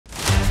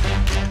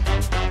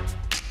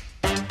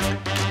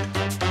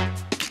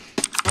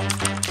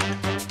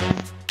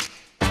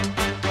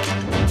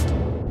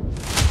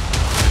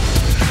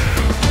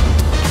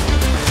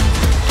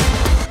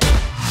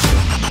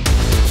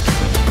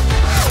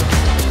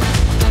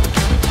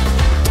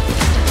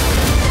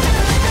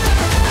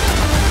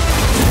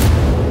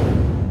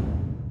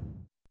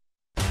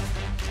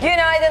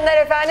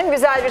efendim.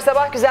 Güzel bir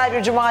sabah, güzel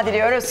bir cuma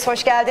diliyoruz.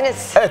 Hoş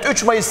geldiniz. Evet,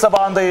 3 Mayıs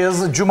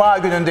sabahındayız. Cuma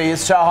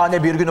günündeyiz.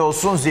 Şahane bir gün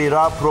olsun.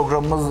 Zira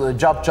programımız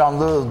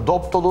canlı,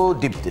 dop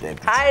dolu, dipdiri.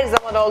 Her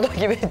zaman olduğu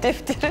gibi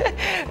dipdiri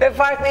ve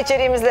farklı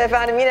içeriğimizle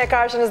efendim yine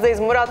karşınızdayız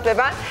Murat ve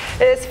ben.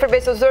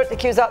 0534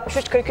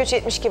 263 43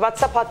 72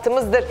 WhatsApp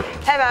hattımızdır.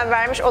 Hemen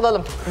vermiş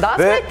olalım. Dans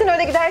mı ettin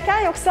öyle giderken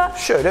yoksa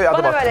şöyle,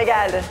 bana böyle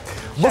geldi?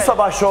 Bu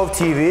Sabah Show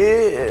TV,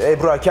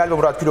 Ebru Akel ve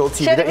Murat Güloğlu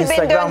TV'de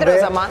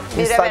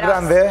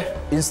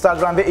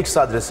Instagram ve X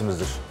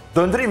adresimizdir.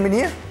 Döndüreyim mi,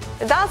 niye?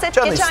 Dans et,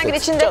 geçen gün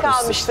içinde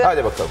kalmıştı.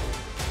 Hadi bakalım.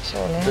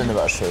 Şöyle.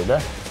 Dönüver şöyle.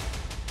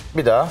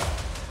 Bir daha.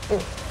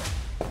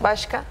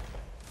 Başka?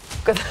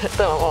 Bu kadar.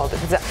 Tamam, oldu,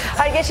 güzel.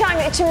 Hayır, geçen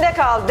gün içimde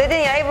kaldı. Dedin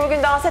ya Ebru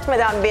bugün dans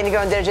etmeden beni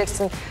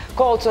göndereceksin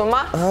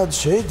koltuğuma.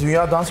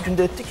 Dünya Dans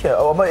Günü'nde ettik ya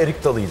ama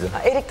erik dalıydı.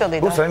 Erik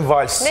dalıydı. Bu senin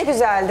vals. Ne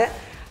güzeldi.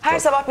 Her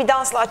sabah bir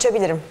dansla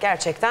açabilirim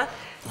gerçekten.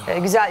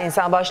 Güzel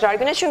insan başlar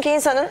güne. Çünkü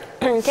insanın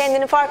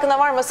kendinin farkına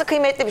varması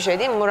kıymetli bir şey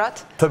değil mi Murat?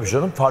 Tabii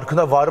canım,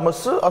 farkına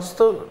varması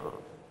aslında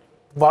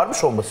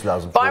varmış olması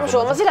lazım. Varmış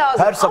olması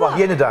lazım. Her sabah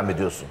yeniden mi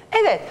diyorsun?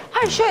 Evet.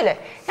 Hayır şöyle.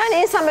 Yani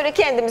insan böyle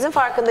kendimizin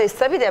farkındayız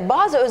tabii de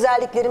bazı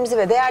özelliklerimizi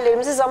ve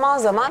değerlerimizi zaman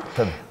zaman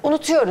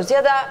unutuyoruz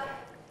ya da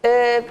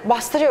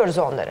bastırıyoruz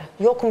onları.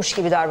 Yokmuş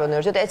gibi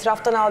davranıyoruz ya da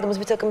etraftan aldığımız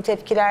bir takım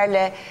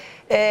tepkilerle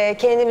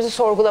kendimizi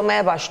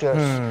sorgulamaya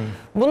başlıyoruz.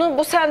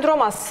 Bu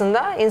sendrom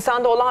aslında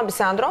insanda olan bir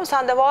sendrom.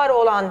 Sende var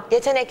olan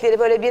yetenekleri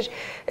böyle bir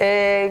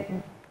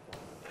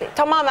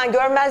tamamen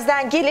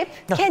görmezden gelip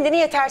kendini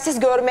yetersiz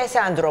görme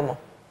sendromu.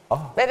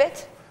 Evet.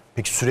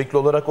 Peki sürekli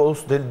olarak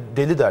olsun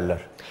deli derler.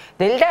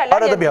 Deli derler.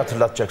 Arada bir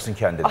hatırlatacaksın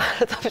kendini.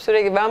 Tabii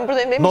sürekli ben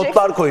buradayım demeyeceksin.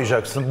 Notlar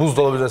koyacaksın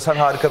buzdolabına. Sen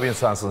harika bir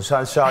insansın.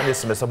 Sen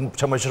şahanesin mesela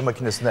çamaşır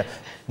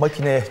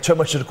makineye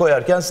çamaşır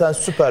koyarken sen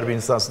süper bir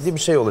insansın diye bir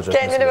şey olacak.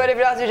 Kendini mesela böyle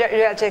biraz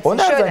yücelteceksin. O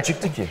nereden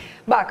çıktı ki?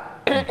 Bak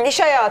iş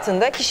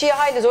hayatında kişiyi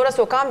hayli zora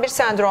sokan bir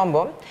sendrom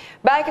bu.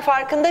 Belki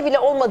farkında bile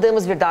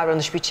olmadığımız bir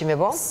davranış biçimi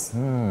bu.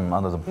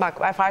 Anladım.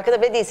 Bak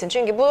farkında bile değilsin.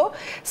 Çünkü bu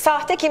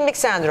sahte kimlik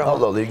sendromu.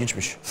 Allah Allah,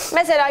 ilginçmiş.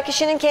 Mesela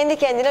kişinin kendi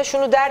kendine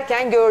şunu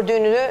derken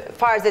gördüğünü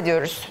farz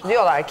ediyoruz.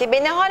 Diyorlar ki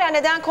beni hala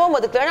neden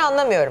kovmadıklarını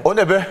anlamıyorum. O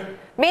ne be?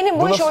 Benim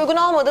bu işe uygun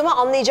olmadığımı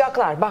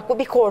anlayacaklar. Bak bu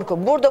bir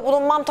korku. Burada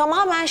bulunmam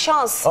tamamen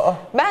şans.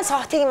 Ben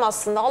sahteyim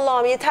aslında.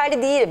 Allah'ım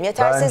yeterli değilim.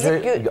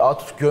 Yetersizlik. Bence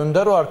at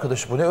gönder o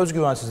arkadaşı. Bu ne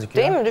özgüvensizlik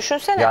değil ya. mi?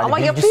 Düşünsene. Yani ama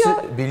yapıyor.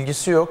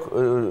 Bilgisi yok.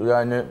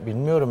 Yani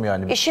bilmiyorum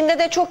yani. İşinde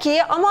de çok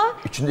iyi ama.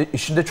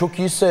 İşinde çok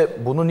iyiyse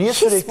bunu niye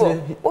sürekli. Bu.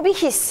 Bu bir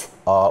his.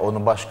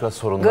 Onun başka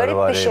sorunları garip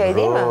var. Garip bir şey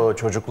değil mi?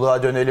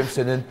 Çocukluğa dönelim,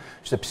 senin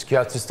işte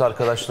psikiyatrist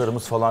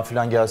arkadaşlarımız falan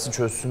filan gelsin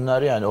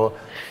çözsünler yani. O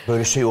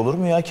böyle şey olur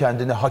mu ya,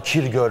 kendini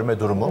hakir görme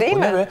durumu? Değil bu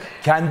mi? Ne be?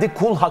 Kendi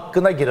kul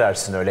hakkına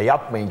girersin öyle.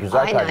 Yapmayın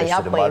güzel kardeşlerim,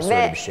 yapmayın. varsa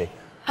öyle bir şey.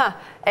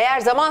 Eğer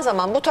zaman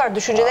zaman bu tarz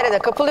düşüncelere de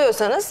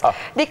kapılıyorsanız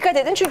dikkat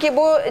edin. Çünkü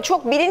bu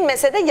çok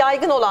bilinmese de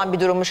yaygın olan bir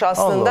durummuş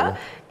aslında. Allah.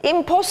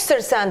 Imposter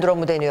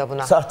sendromu deniyor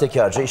buna.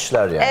 Sahtekarca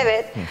işler yani.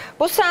 Evet.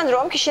 Bu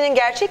sendrom kişinin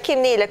gerçek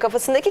kimliğiyle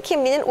kafasındaki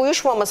kimliğinin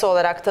uyuşmaması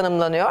olarak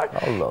tanımlanıyor.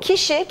 Allah.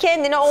 Kişi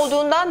kendini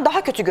olduğundan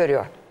daha kötü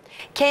görüyor.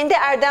 Kendi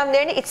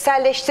erdemlerini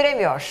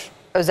içselleştiremiyor,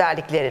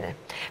 özelliklerini.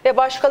 Ve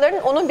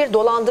başkalarının onun bir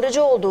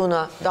dolandırıcı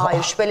olduğuna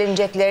dair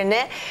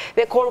şüpheleneceklerini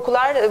ve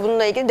korkular,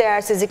 bununla ilgili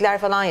değersizlikler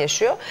falan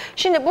yaşıyor.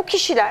 Şimdi bu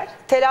kişiler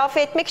telafi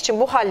etmek için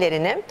bu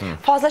hallerini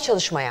fazla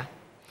çalışmaya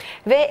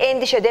ve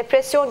endişe,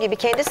 depresyon gibi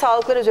kendi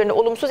sağlıkları üzerinde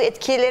olumsuz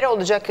etkileri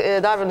olacak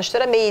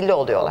davranışlara meyilli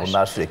oluyorlar.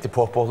 Bunlar sürekli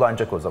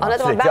pohpohlanacak o zaman.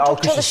 Anladım, sürekli ben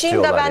çok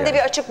çalışayım da bende yani. bir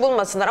açık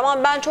bulmasınlar.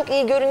 Aman ben çok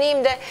iyi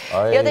görüneyim de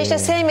ya da işte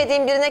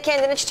sevmediğim birine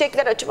kendine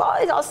çiçekler açıp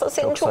aslında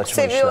seni çok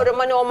seviyorum işler.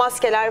 Hani o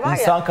maskeler var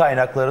ya. İnsan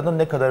kaynaklarının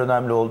ne kadar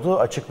önemli olduğu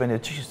açık ve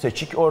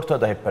seçik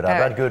ortada, hep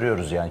beraber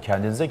görüyoruz yani.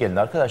 Kendinize gelin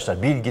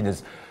arkadaşlar,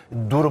 bilginiz,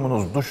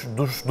 durumunuz,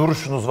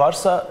 duruşunuz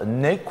varsa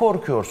ne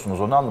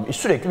korkuyorsunuz, onu anlamadım.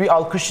 Sürekli bir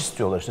alkış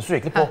istiyorlar işte,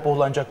 sürekli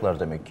pohpohlanacaklar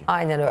demek ki.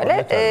 Aynen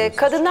öyle.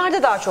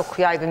 Kadınlarda daha çok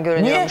yaygın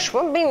görünüyormuş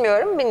bu.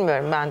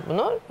 Bilmiyorum ben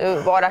bunu.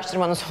 Bu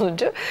araştırmanın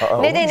sonucu.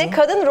 Nedeni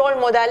kadın rol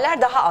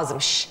modeller daha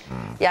azmış.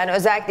 Yani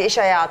özellikle iş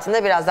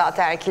hayatında biraz daha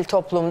ataerkil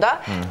toplumda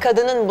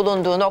kadının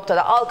bulunduğu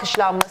noktada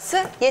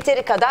alkışlanması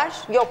yeteri kadar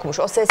yokmuş.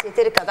 O ses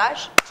yeteri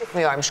kadar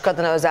çıkmıyormuş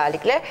kadına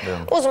özellikle.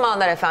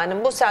 Uzmanlar efendim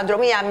bu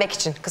sendromu yenmek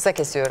için, kısa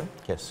kesiyorum.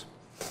 Kes.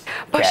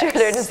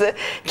 Başarılarınızı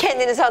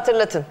kendinize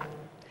hatırlatın.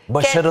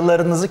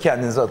 Başarılarınızı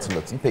kendinize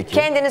hatırlatın. Peki.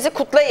 Kendinizi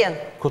kutlayın.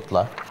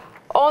 Kutla.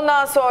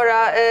 Ondan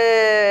sonra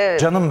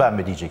canım ben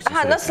mi diyeceksin?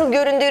 Nasıl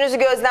göründüğünüzü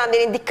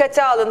gözlemleyin,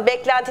 dikkate alın,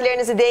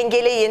 beklentilerinizi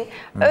dengeleyin,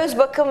 öz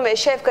bakım ve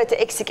şefkati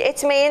eksik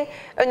etmeyin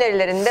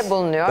önerilerinde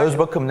bulunuyor. Öz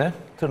bakım ne?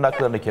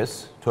 Tırnaklarını kes,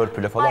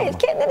 törpüle falan mı? Hayır,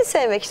 kendini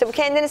sevmek işte. Bu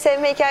kendini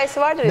sevme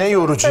hikayesi vardır. Ne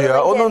yorucu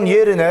ya.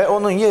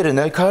 Onun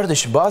yerine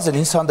kardeşim, bazen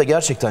insanda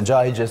gerçekten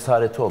cahil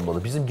cesareti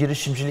olmalı. Bizim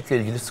girişimcilikle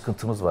ilgili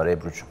sıkıntımız var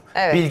Ebru'cum.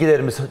 Evet.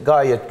 Bilgilerimiz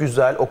gayet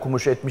güzel,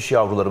 okumuş etmiş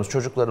yavrularımız,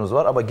 çocuklarımız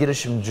var ama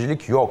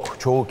girişimcilik yok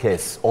çoğu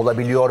kez.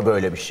 Olabiliyor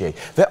böyle bir şey.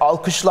 Ve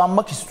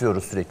alkışlanmak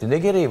istiyoruz sürekli. Ne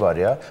gereği var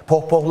ya?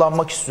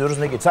 Pohpohlanmak istiyoruz.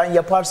 Sen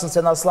yaparsın,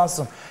 sen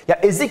aslansın. Ya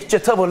ezikçe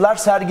tavırlar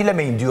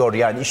sergilemeyin diyor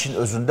yani, işin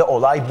özünde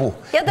olay bu.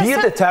 Ya da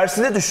bir de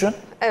tersini düşün.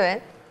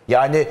 Evet.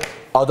 Yani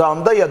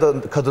adamda ya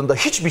da kadında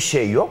hiçbir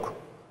şey yok.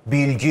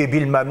 Bilgi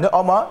bilmem ne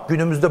ama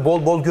günümüzde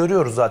bol bol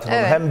görüyoruz zaten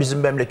onu. Hem bizim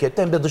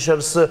memlekette hem de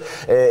dışarısı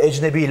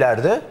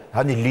ecnebilerde.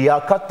 Hani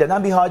liyakat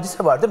denen bir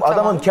hadise var değil mi?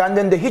 Adamın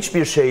kendinde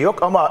hiçbir şey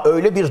yok ama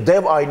öyle bir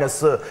dev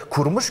aynası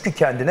kurmuş ki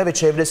kendine ve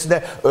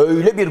çevresine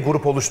öyle bir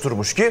grup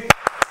oluşturmuş ki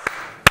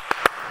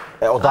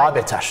o daha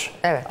beter.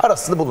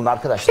 Arasını bulun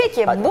arkadaşlar.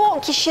 Peki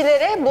bu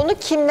kişilere bunu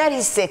kimler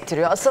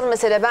hissettiriyor? Asıl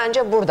mesele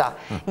bence burada.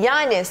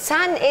 Yani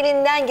sen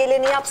elinden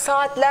geleni yap,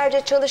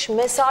 saatlerce çalış,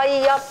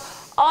 mesai yap,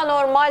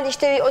 anormal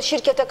işte o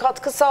şirkete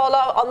katkı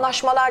sağla,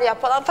 anlaşmalar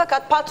yap falan.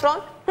 Fakat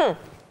patron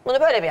bunu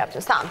böyle mi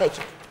yaptınız? Tamam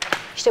peki.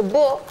 İşte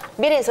bu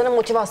bir insanın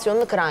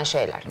motivasyonunu kıran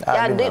şeyler.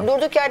 Yani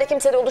durduk yerde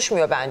kimsede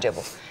oluşmuyor bence bu.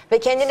 Ve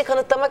kendini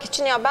kanıtlamak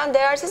için ya ben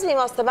değersiz miyim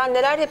aslında, ben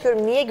neler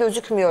yapıyorum, niye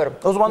gözükmüyorum?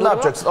 O zaman ne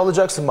yapacaksın?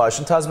 Alacaksın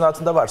maaşın,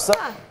 tazminatında varsa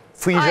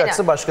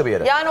fıyacaksın başka bir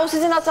yere. Yani o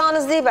sizin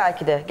hatanız değil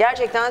belki de.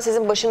 Gerçekten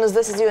sizin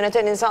başınızda sizi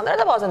yöneten insanlara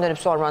da bazen dönüp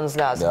sormanız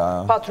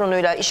lazım.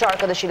 Patronuyla, iş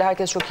arkadaşıyla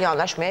herkes çok iyi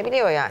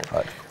anlaşmayabiliyor yani.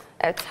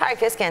 Evet,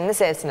 herkes kendini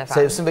sevsin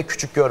efendim. Sevsin ve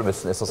küçük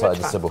görmesin, esas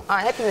hadise bu.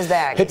 Hepimiz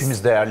değerliyiz.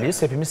 Hepimiz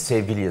değerliyiz, hepimiz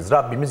sevgiliyiz.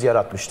 Rabbimiz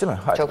yaratmış değil mi?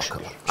 Hadi çok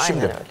bakalım. şükür.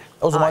 Şimdi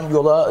o zaman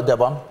yola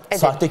devam.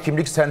 Sahte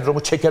kimlik sendromu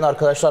çeken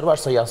arkadaşlar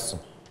varsa yazsın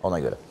ona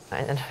göre.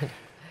 Aynen öyle.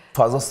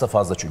 Fazlası da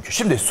fazla çünkü.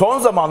 Şimdi son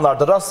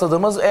zamanlarda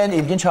rastladığımız en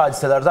ilginç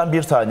hadiselerden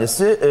bir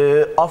tanesi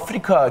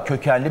Afrika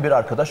kökenli bir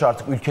arkadaş,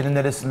 artık ülkenin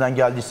neresinden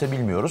geldiyse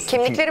bilmiyoruz.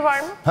 Kimlikleri var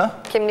mı?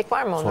 Kimlik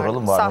var mı onlarda?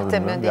 Soralım var mı? Sahte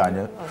mi? Yani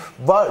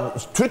var.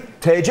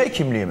 Türk TC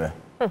kimliği mi?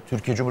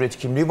 Türkiye Cumhuriyeti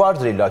kimliği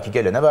vardır illaki,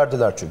 gelene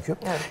verdiler çünkü.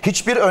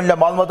 Hiçbir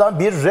önlem almadan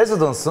bir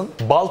residence'ın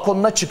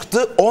balkonuna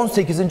çıktı,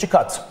 18.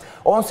 kat.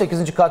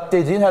 18. kat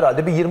dediğin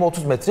herhalde bir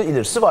 20-30 metre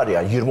ilerisi var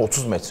yani,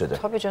 20-30 metrede.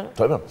 Tabii canım.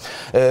 Tabii.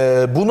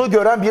 Bunu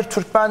gören bir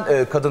Türkmen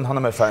kadın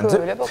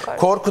hanımefendi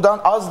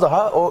korkudan az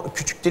daha o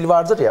küçük dil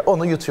vardır ya,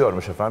 onu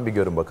yutuyormuş efendim. Bir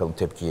görün bakalım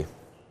tepkiyi.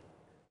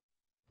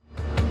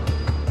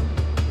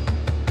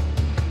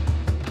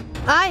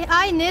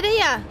 Ay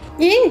nereye?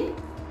 İn.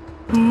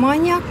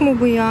 Manyak mı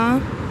bu ya?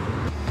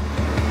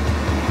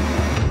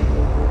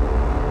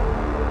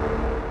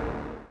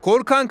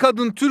 Korkan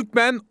kadın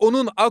Türkmen,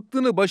 onun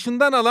aklını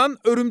başından alan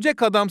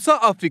örümcek adamsa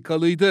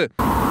Afrikalıydı.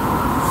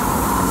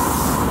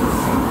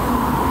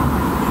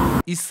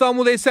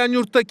 İstanbul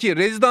Esenyurt'taki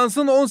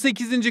rezidansın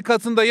 18.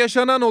 katında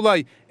yaşanan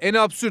olay en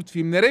absürt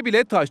filmlere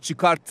bile taş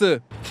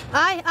çıkarttı.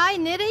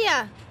 Ay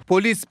nereye?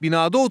 Polis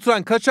binada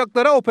oturan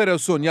kaçaklara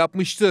operasyon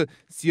yapmıştı.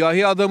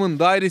 Siyahi adamın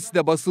dairesi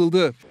de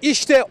basıldı.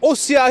 İşte o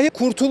siyahi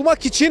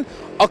kurtulmak için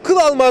akıl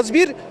almaz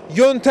bir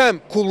yöntem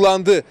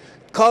kullandı.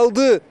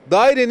 Kaldığı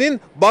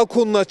dairenin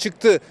balkonuna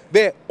çıktı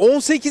ve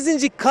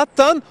 18.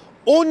 kattan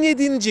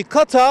 17.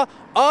 kata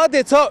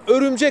adeta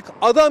örümcek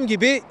adam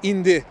gibi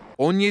indi.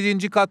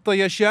 17. katta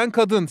yaşayan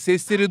kadın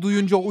sesleri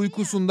duyunca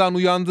uykusundan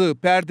uyandı,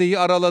 perdeyi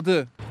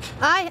araladı.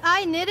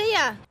 Ay nereye?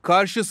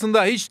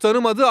 Karşısında hiç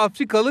tanımadığı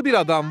Afrikalı bir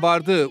adam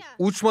vardı.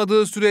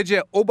 Uçmadığı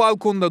sürece o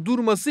balkonda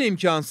durması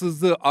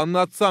imkansızdı.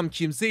 Anlatsam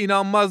kimse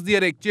inanmaz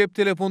diyerek cep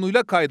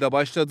telefonuyla kayda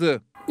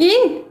başladı.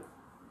 İn.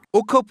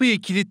 O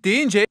kapıyı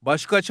kilitleyince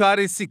başka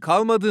çaresi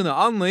kalmadığını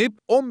anlayıp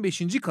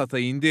 15. kata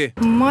indi.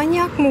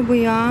 Manyak mı bu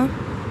ya?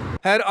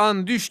 Her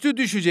an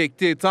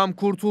düşecekti. Tam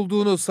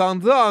kurtulduğunu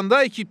sandığı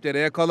anda ekiplere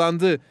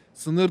yakalandı.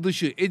 Sınır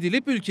dışı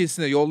edilip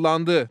ülkesine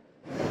yollandı.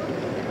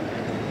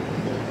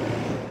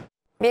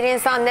 Bir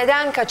insan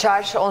neden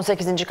kaçar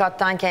 18.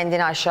 kattan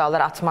kendini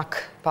aşağılara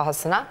atmak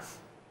pahasına?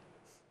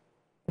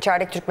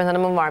 İçerideki Türkmen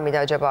hanımın var mıydı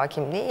acaba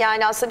kimliği?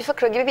 Yani aslında bir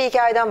fıkra gibi bir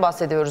hikayeden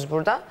bahsediyoruz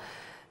burada.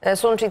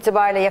 Sonuç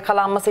itibariyle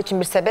yakalanması için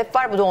bir sebep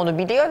var. Bu da onu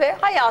biliyor ve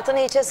hayatını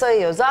hiçe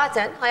sayıyor.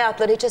 Zaten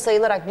hayatları hiçe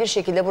sayılarak bir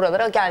şekilde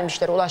buralara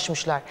gelmişler,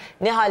 ulaşmışlar.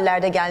 Ne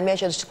hallerde gelmeye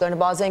çalıştıklarını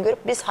bazen görüp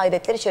biz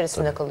hayretler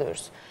içerisinde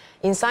kalıyoruz.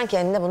 İnsan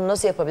kendine bunu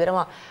nasıl yapabilir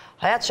ama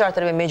hayat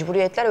şartları ve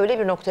mecburiyetler öyle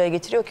bir noktaya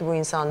getiriyor ki bu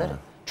insanları.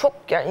 Çok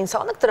yani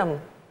insanlık dramı.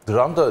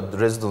 Dram da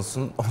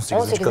Residence'ın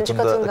 18.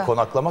 katında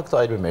konaklamak da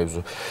ayrı bir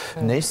mevzu.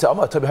 Neyse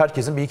ama tabii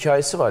herkesin bir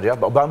hikayesi var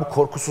ya. Ben bu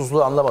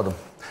korkusuzluğu anlamadım.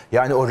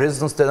 Yani o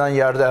Residence denen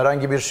yerde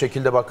herhangi bir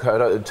şekilde bak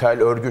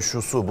tel örgü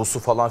şusu busu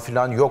falan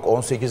filan yok.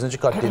 18.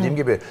 kat dediğim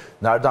gibi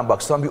nereden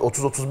baksan bir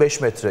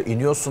 30-35 metre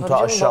iniyorsun ta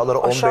aşağılara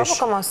 15. Aşağı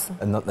bakamazsın.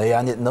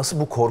 Yani nasıl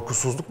bu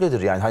korkusuzluk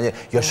nedir yani? Hani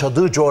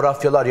yaşadığı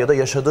coğrafyalar ya da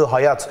yaşadığı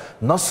hayat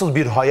nasıl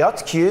bir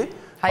hayat ki?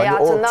 Hani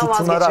o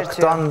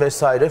tutunaraktan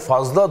vesaire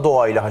fazla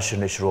doğayla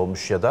haşır neşir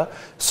olmuş ya da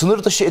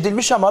sınır dışı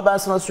edilmiş ama ben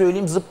sana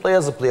söyleyeyim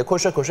zıplaya zıplaya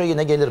koşa koşa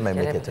yine gelir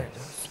memlekete.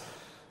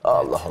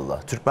 Allah Allah.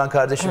 Türkmen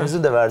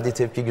kardeşimizin de verdiği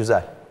tepki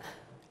güzel.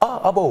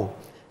 Abo.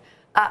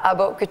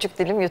 Abo küçük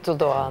dilim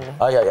yutuldu o anda.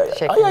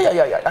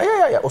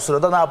 Ay. O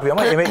sırada ne yapıyor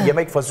ama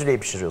yemek fasulyeyi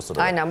pişiriyor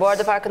sırada. Aynen. Bu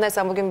arada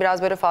farkındaysan bugün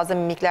biraz böyle fazla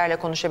mimiklerle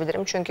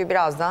konuşabilirim. Çünkü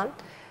birazdan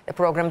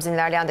programımızın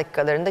ilerleyen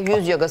dakikalarında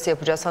yüz yogası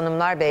yapacağız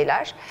hanımlar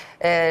beyler.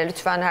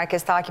 Lütfen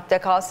herkes takipte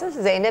kalsın.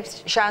 Zeynep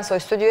Şensoy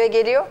stüdyoya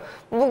geliyor.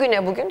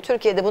 Bugün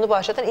Türkiye'de bunu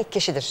başlatan ilk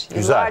kişidir.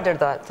 Yıllardır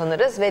da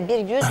tanırız ve bir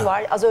yüz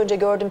var. Az önce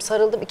gördüm,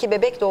 sarıldım. 2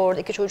 bebek doğurdu,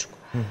 2 çocuk.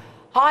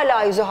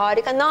 Hala yüzü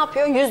harika. Ne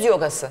yapıyor? Yüz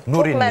yogası.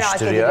 Nur çok merak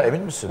inmiştir ediliyor. ya,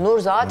 emin misin? Nur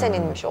zaten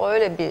inmiş. O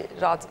öyle bir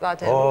rahat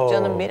zaten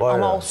canım benim.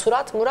 Ama o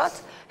surat Murat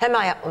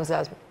hemen yapmamız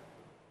lazım.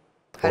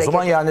 O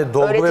zaman yani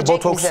dolgu ve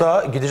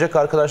botoksa gidecek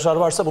arkadaşlar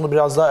varsa bunu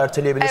biraz daha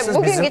erteleyebilirsiniz.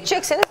 Bugün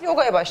gidecekseniz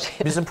yogaya başlayın.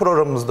 Bizim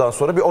programımızdan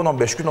sonra bir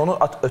 10-15 gün onu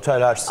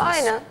ötelersiniz.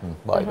 Aynen.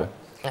 Vay be.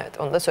 Evet,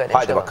 onu da söylemiş.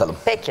 Haydi bakalım.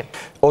 Peki.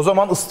 O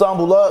zaman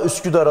İstanbul'a,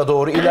 Üsküdar'a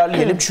doğru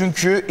ilerleyelim.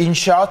 Çünkü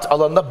inşaat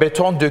alanında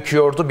beton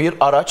döküyordu bir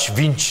araç,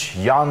 vinç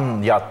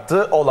yan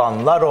yattı,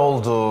 olanlar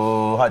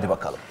oldu. Hadi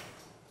bakalım.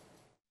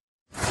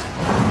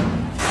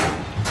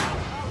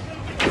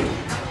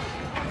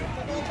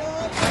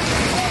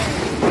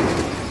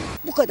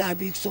 Bu kadar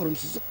büyük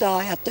sorumsuzluk daha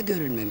hayatta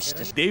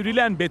görülmemiştir.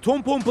 Devrilen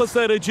beton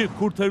pompası aracı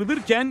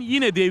kurtarılırken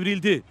yine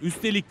devrildi.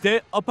 Üstelik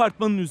de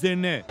apartmanın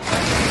üzerine.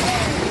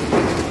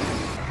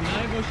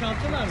 Binayı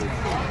boşalttılar mı?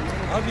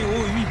 Abi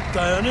o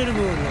dayanır mı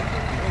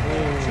oraya?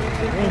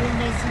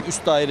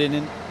 Üst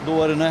dairenin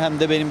duvarını hem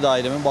de benim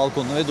dairemin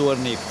balkonunu ve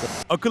duvarını yıktı.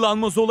 Akıl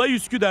almaz olay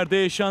Üsküdar'da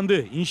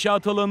yaşandı.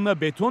 İnşaat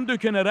alanına beton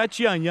döken araç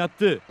yan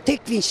yattı.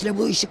 Tek vinçle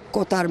bu işi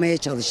kotarmaya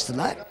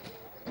çalıştılar.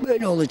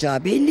 Böyle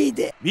olacağı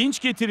belliydi. Vinç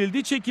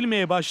getirildi,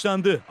 çekilmeye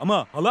başlandı.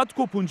 Ama halat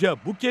kopunca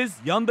bu kez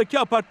yandaki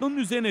apartmanın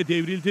üzerine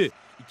devrildi.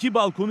 2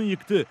 balkonu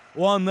yıktı.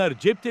 O anlar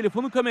cep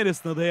telefonu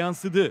kamerasına da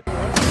yansıdı.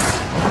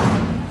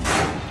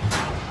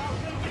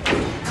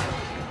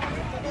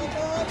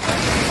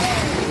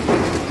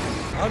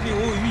 Abi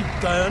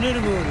o dayanır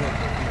mı oraya?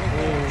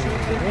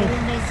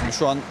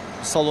 Şu an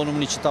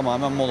salonumun içi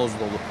tamamen moloz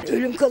dolu.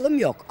 Ölüm kalım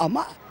yok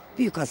ama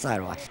büyük hasar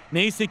var.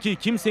 Neyse ki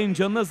kimsenin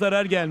canına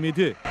zarar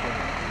gelmedi.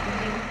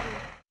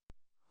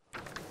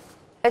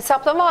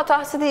 Hesaplama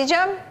hatası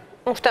diyeceğim.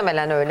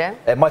 Muhtemelen öyle.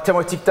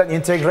 Matematikten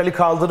integrali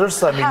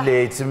kaldırırsa milli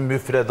eğitim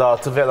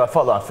müfredatı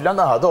falan filan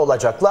da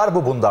olacaklar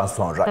bu bundan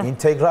sonra.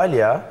 İntegral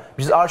ya.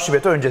 Biz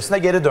arşivete öncesine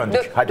geri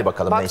döndük. Hadi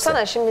bakalım Baksana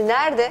neyse. şimdi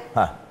nerede?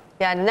 Heh.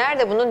 Yani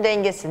nerede bunun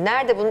dengesi?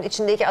 Nerede bunun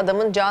içindeki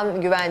adamın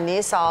can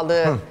güvenliği,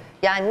 sağlığı?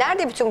 Yani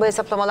nerede bütün bu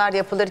hesaplamalar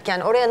yapılırken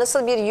oraya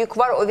nasıl bir yük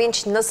var, o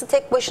vinç nasıl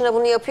tek başına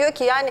bunu yapıyor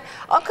ki? Yani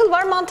akıl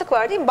var, mantık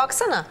var değil mi?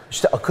 Baksana.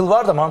 İşte akıl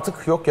var da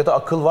mantık yok ya da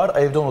akıl var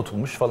evde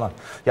unutulmuş falan.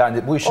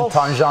 Yani bu işin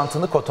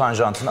tanjantını,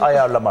 kotanjantını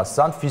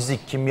ayarlamazsan,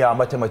 fizik, kimya,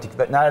 matematik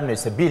ve her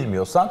neyse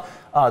bilmiyorsan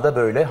da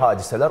böyle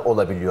hadiseler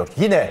olabiliyor.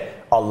 Yine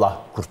Allah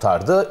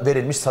kurtardı.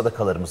 Verilmiş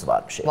sadakalarımız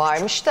varmış.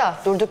 Varmış da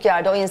durduk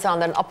yerde o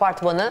insanların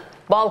apartmanı,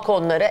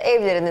 balkonları,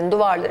 evlerinin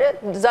duvarları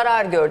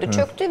zarar gördü,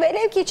 çöktü.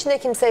 Velev ki içinde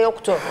kimse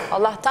yoktu.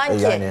 Allah'tan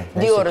ki yani,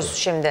 diyoruz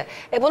ki. şimdi.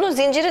 Bunun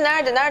zinciri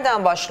nerede?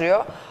 Nereden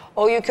başlıyor?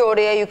 O yükü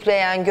oraya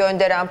yükleyen,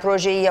 gönderen,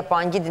 projeyi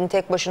yapan, gidin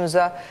tek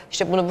başınıza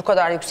işte bunu bu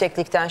kadar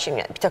yükseklikten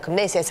şimdi bir takım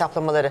neyse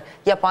hesaplamaları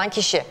yapan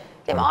kişi.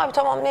 Değil mi? Abi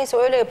tamam neyse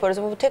öyle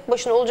yaparız. Bu tek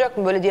başına olacak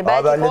mı böyle diye.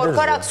 Belki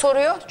korkarak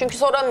soruyor. Çünkü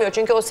soramıyor.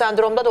 Çünkü o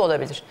sendromda da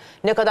olabilir.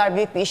 Ne kadar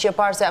büyük bir iş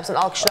yaparsa yapsın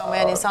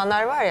alkışlanmayan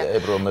insanlar var ya.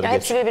 Ebru onları ya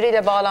hepsi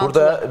birbiriyle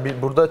bağlantılı.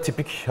 Burada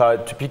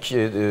tipik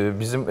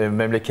bizim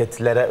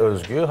memleketlere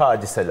özgü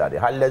hadiseler.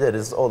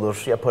 Hallederiz,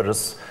 olur,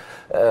 yaparız.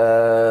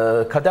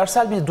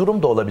 Kadersel bir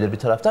durum da olabilir bir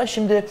taraftan.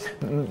 Şimdi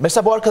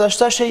mesela bu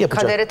arkadaşlar şey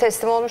yapacak. Kadere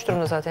teslim olmuş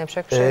durumda zaten,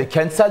 yapacak bir şey.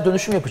 Kentsel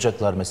dönüşüm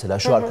yapacaklar mesela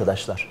şu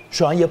arkadaşlar.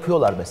 Şu an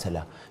yapıyorlar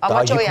mesela.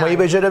 Amaç daha yıkmayı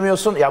yani.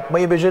 Beceremiyorsun,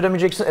 yapmayı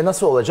beceremeyeceksin.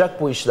 Nasıl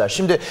olacak bu işler?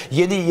 Şimdi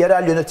yeni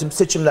yerel yönetim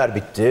seçimler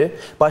bitti.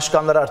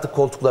 Başkanlar artık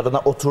koltuklarına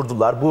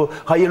oturdular. Bu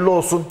hayırlı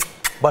olsun.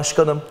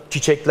 Başkanım,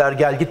 çiçekler,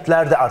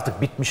 gelgitler de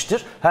artık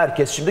bitmiştir.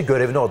 Herkes şimdi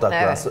görevine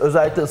odaklansın. Evet.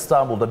 Özellikle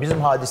İstanbul'da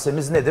bizim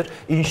hadisemiz nedir?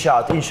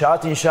 İnşaat,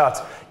 inşaat,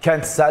 inşaat.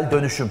 Kentsel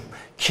dönüşüm.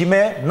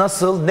 Kime,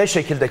 nasıl, ne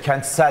şekilde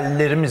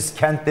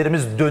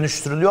kentlerimiz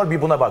dönüştürülüyor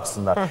bir buna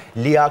baksınlar.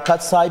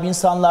 Liyakat sahibi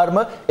insanlar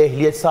mı,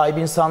 ehliyet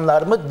sahibi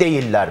insanlar mı,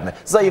 değiller mi?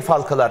 Zayıf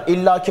halkalar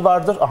illaki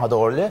vardır. Aha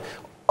da öyle.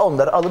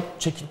 Onları alıp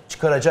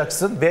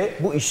çıkaracaksın ve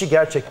bu işi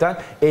gerçekten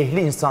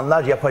ehli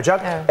insanlar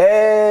yapacak. Evet.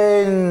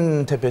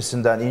 En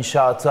tepesinden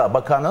inşaata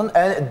bakanın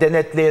en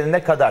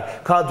denetleyenine kadar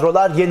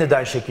kadrolar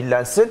yeniden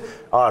şekillensin.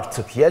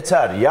 Artık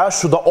yeter ya,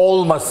 şu da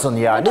olmasın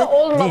yani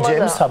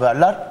diyeceğimiz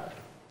haberler.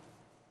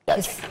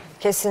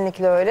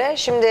 Kesinlikle öyle.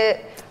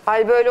 Şimdi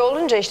hal böyle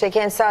olunca işte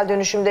kentsel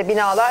dönüşümde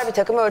binalar bir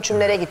takım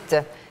ölçümlere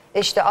gitti.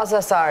 İşte az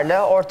hasarlı,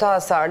 orta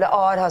hasarlı,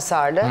 ağır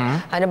hasarlı.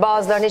 Hani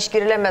bazılarına hiç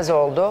girilemez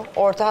oldu.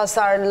 Orta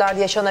hasarlılar,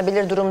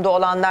 yaşanabilir durumda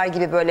olanlar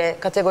gibi böyle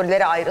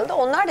kategorilere ayrıldı.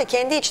 Onlar da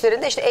kendi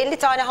içlerinde işte 50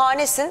 tane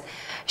hanesin.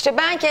 İşte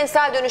ben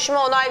kentsel dönüşüme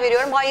onay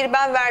veriyorum. Hayır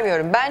ben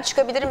vermiyorum. Ben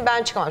çıkabilirim,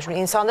 ben çıkamam. Çünkü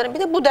insanların bir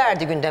de bu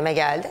derdi gündeme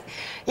geldi.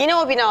 Yine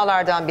o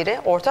binalardan biri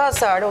orta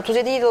hasarlı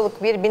 37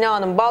 yıllık bir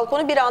binanın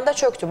balkonu bir anda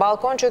çöktü.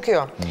 Balkon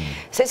çöküyor.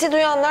 Sesi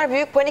duyanlar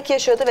büyük panik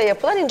yaşadı ve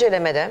yapılan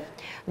incelemede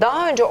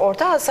daha önce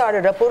orta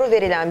hasarlı raporu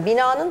verilen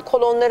binanın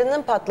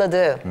kolonlarının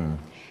patladığı,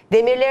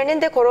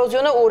 demirlerinin de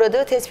korozyona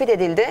uğradığı tespit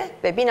edildi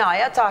ve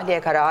binaya tahliye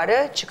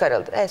kararı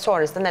çıkarıldı.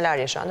 Sonrasında neler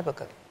yaşandı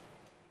bakalım.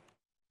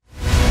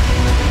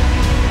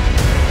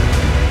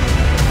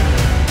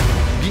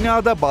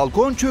 Binada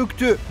balkon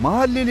çöktü,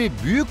 mahalleli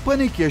büyük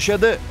panik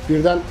yaşadı.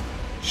 Birden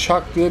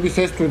şak diye bir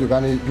ses duyduk.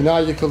 Hani bina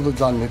yıkıldı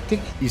zannettik.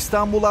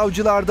 İstanbul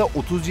Avcılar'da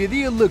 37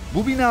 yıllık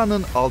bu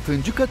binanın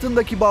 6.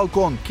 katındaki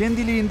balkon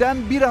kendiliğinden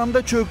bir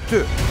anda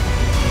çöktü.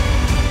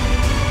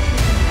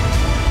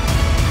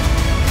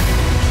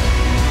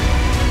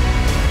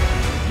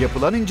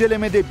 Yapılan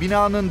incelemede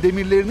binanın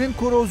demirlerinin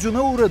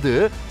korozyona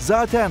uğradığı,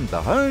 zaten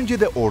daha önce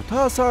de orta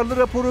hasarlı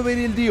raporu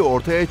verildiği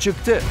ortaya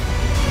çıktı.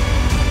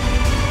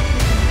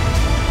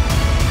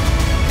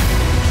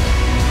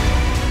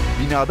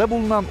 Binada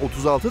bulunan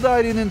 36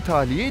 dairenin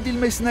tahliye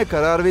edilmesine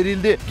karar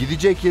verildi.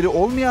 Gidecek yeri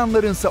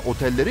olmayanlarınsa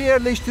otellere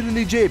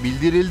yerleştirileceği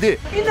bildirildi.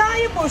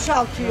 Binayı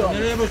boşaltıyor.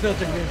 Nereye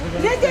boşaltacak?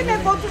 Ne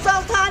demek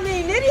 36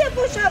 haneyi nereye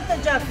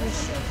boşaltacakmış?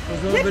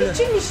 Ne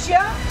biçim iş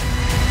ya?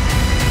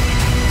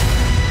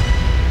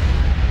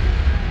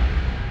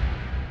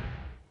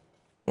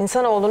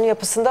 İnsanoğlunun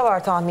yapısında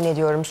var tahmin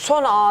ediyorum.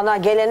 Son ana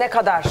gelene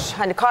kadar,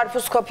 hani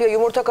karpuz kapıya,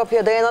 yumurta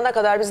kapıya dayanana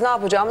kadar biz ne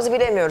yapacağımızı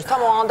bilemiyoruz.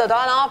 Tam o anda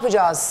daha ne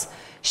yapacağız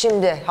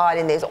şimdi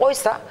halindeyiz.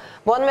 Oysa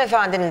bu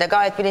hanımefendinin de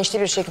gayet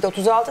bilinçli bir şekilde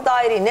 36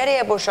 daireyi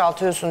nereye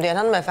boşaltıyorsun diyen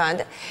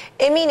hanımefendi,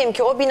 eminim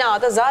ki o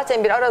binada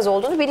zaten bir araz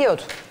olduğunu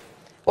biliyordu.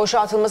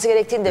 Boşaltılması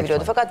gerektiğini de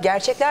biliyordu. Fakat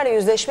gerçeklerle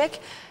yüzleşmek,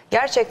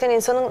 gerçekten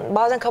insanın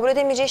bazen kabul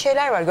edemeyeceği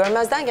şeyler var.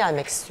 Görmezden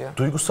gelmek istiyor.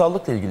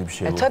 Duygusallıkla ilgili bir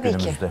şey bu tabii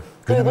günümüzde. ki.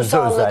 Günümüzde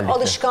Duygusallık, özellikle.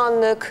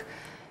 alışkanlık,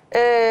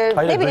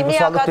 Hayır, ne bileyim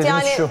liyakat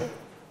yani. Şu.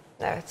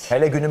 Evet.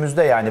 Hele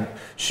günümüzde yani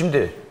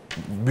şimdi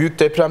büyük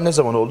deprem ne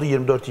zaman oldu?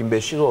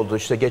 24-25 yıl oldu.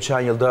 İşte geçen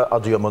yılda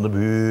Adıyaman'ı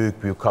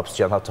büyük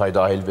kapsayan, Hatay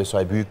dahil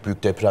vesaire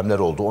büyük depremler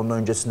oldu. Onun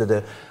öncesinde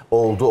de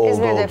oldu.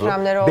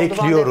 Depremleri oldu,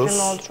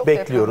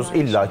 Bekliyoruz.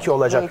 İllaki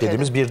olacak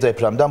dediğimiz bir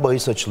depremden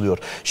bahis açılıyor.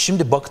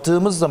 Şimdi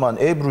baktığımız zaman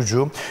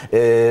Ebru'cuğum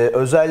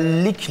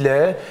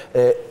özellikle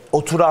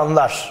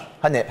oturanlar,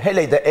 hani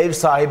hele de ev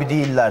sahibi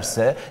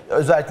değillerse,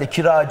 özellikle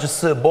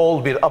kiracısı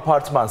bol bir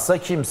apartmansa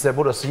kimse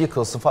burası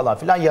yıkılsın falan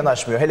filan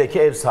yanaşmıyor. Hele ki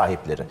ev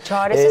sahipleri.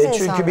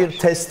 Çünkü insanlar. bir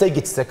teste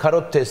gitse,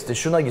 karot testi,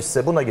 şuna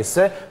gitse, buna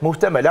gitse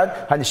muhtemelen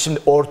hani şimdi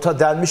orta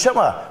denmiş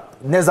ama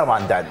ne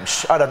zaman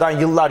denmiş? Aradan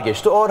yıllar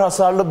geçti. Ağır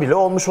hasarlı bile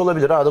olmuş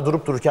olabilir. Arada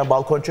durup dururken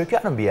balkon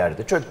çöker mi bir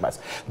yerde? Çökmez.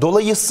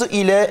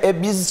 Dolayısıyla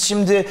biz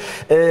şimdi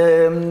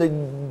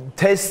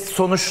test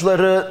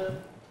sonuçları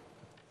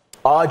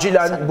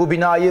acilen bu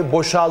binayı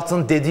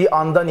boşaltın dediği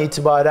andan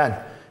itibaren,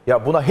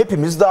 ya buna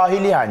hepimiz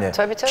dahil yani.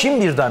 Tabii.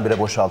 Kim birdenbire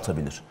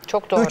boşaltabilir?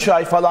 Çok doğru. 3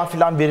 ay falan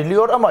filan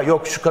veriliyor ama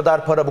yok şu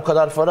kadar para, bu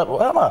kadar para,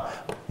 ama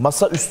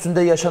masa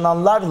üstünde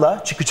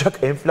yaşananlarla çıkacak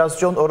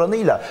enflasyon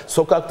oranıyla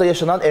sokakta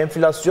yaşanan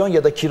enflasyon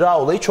ya da kira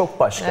olayı çok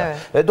başka. Evet.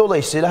 Ve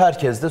dolayısıyla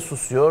herkes de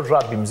susuyor,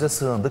 Rabbimize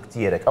sığındık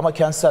diyerek. Ama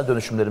kentsel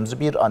dönüşümlerimizi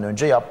bir an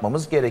önce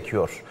yapmamız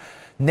gerekiyor.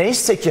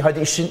 Neyse ki hadi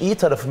işin iyi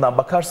tarafından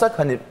bakarsak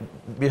hani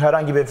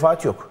herhangi bir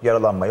vefat yok,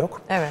 yaralanma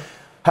yok. Evet.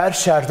 Her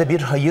şerde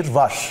bir hayır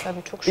var.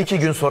 Tabii, çok şükür. 2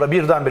 gün sonra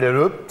birdenbire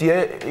röp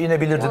diye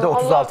inebilirdi de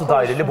 36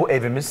 daireli bu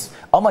evimiz.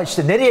 Ama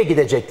işte nereye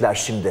gidecekler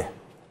şimdi?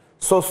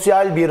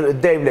 Sosyal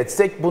bir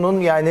devletsek bunun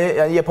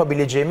yani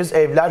yapabileceğimiz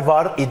evler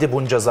var idi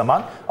bunca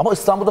zaman. Ama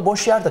İstanbul'da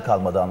boş yer de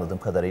kalmadı anladığım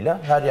kadarıyla.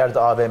 Her yerde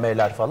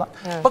AVM'ler falan.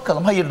 Evet.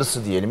 Bakalım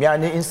hayırlısı diyelim.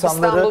 Yani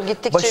insanları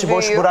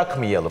başıboş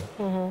bırakmayalım.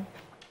 Hı.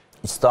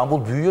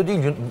 İstanbul büyüyor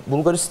değil,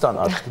 Bulgaristan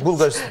artık.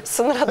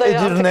 Bulgaristan,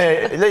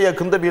 Edirne ile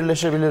yakında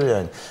birleşebilir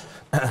yani.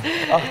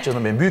 Ah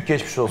canım benim, büyük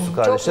geçmiş olsun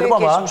kardeşlerim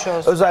ama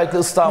özellikle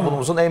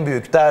İstanbul'umuzun en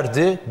büyük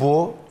derdi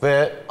bu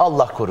ve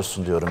Allah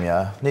korusun diyorum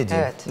ya. Ne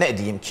diyeyim? Evet. Ne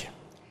diyeyim ki?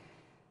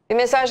 Bir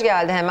mesaj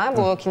geldi hemen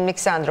bu kimlik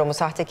sendromu,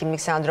 sahte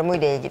kimlik sendromu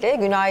ile ilgili.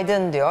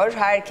 Günaydın diyor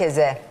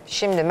herkese.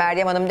 Şimdi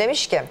Meryem Hanım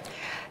demiş ki,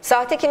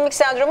 sahte kimlik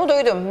sendromu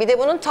duydum. Bir de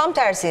bunun tam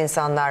tersi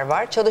insanlar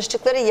var.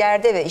 Çalıştıkları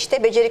yerde ve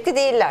işte becerikli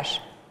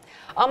değiller.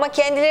 Ama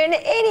kendilerini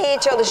en iyi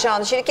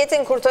çalışan,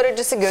 şirketin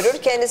kurtarıcısı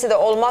görür. Kendisi de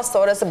olmazsa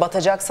orası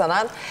batacak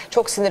sanan,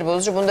 çok sinir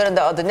bozucu. Bunların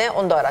da adı ne?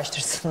 Onu da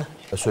araştırsınlar.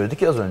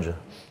 Söyledik ya az önce.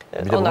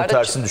 Bir de bunun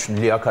tersini düşün.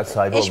 Liyakat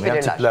sahibi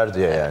olmayan tipler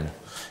diye yani.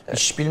 Evet.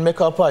 İş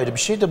bilmek apayrı bir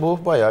şey de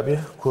bu bayağı bir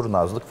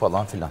kurnazlık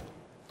falan filan.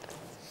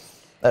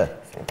 Evet.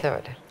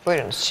 Öyle.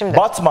 Buyurunuz şimdi.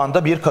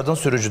 Batman'da bir kadın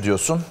sürücü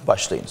diyorsun.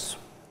 Başlayınız.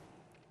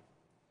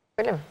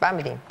 Öyle mi? Ben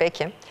bileyim.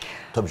 Peki.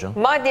 Tabii canım.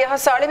 Maddi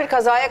hasarlı bir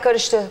kazaya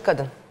karıştı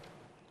kadın.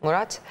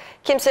 Murat.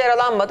 Kimse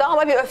yaralanmadı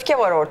ama bir öfke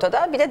var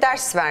ortada. Bir de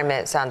ders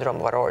verme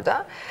sendromu var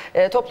orada.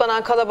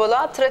 Toplanan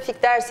kalabalığa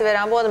trafik dersi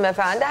veren bu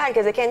hanımefendi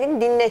herkese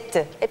kendini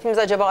dinletti. Hepimiz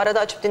acaba arada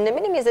açıp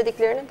dinlemeli mi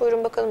izlediklerini?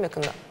 Buyurun bakalım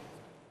yakından.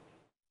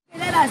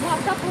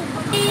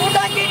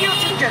 Buradan geliyor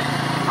çünkü.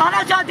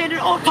 Ana caddenin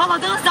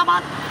ortaladığın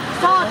zaman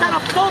sağ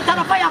taraf, sol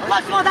tarafa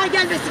yaklaşmadan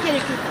gelmesi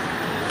gerekiyor.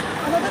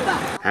 Anladın mı?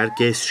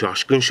 Herkes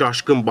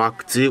şaşkın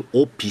baktı,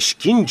 o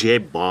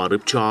pişkince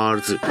bağırıp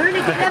çağırdı. Öyle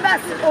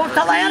gidemezsin,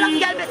 ortalayarak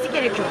gelmesi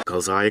gerekiyor.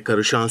 Kazaya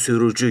karışan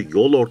sürücü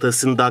yol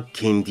ortasında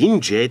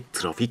kendince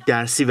trafik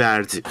dersi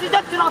verdi.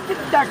 Size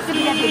trafik dersi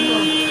bile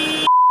veriyorum.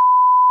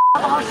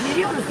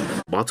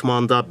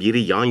 Batman'da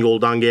biri yan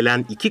yoldan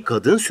gelen 2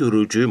 kadın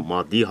sürücü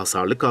maddi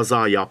hasarlı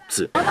kaza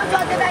yaptı.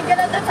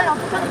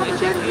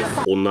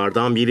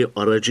 Onlardan biri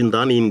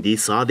aracından indi,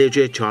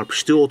 sadece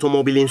çarpıştığı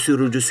otomobilin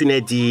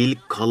sürücüsüne değil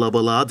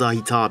kalabalığa da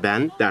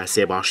hitaben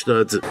derse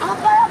başladı.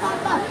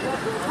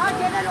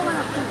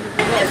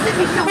 şerefsiz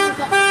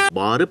vicdansızlar.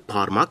 Bağırıp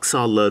parmak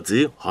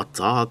salladı,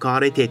 hatta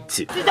hakaret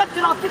etti. Size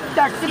trafik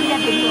dersi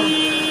bile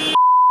veriyorum.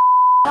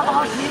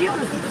 Maaş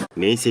veriyoruz.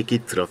 Neyse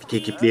ki trafik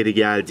ekipleri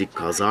geldi,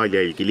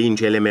 kazayla ilgili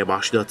inceleme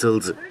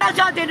başlatıldı.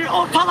 Caddenin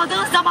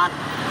ortaladığı zaman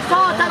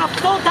sağ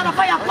taraf sol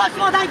tarafa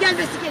yaklaşmadan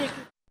gelmesi gerekiyor.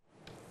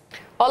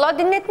 Valla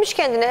dinletmiş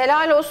kendini,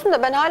 helal olsun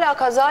da ben hala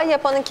kazayı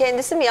yapanın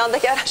kendisi mi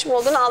yandaki araç mı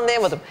olduğunu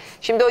anlayamadım.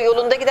 Şimdi o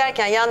yolunda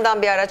giderken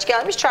yandan bir araç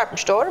gelmiş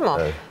çarpmış, doğru mu?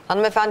 Evet.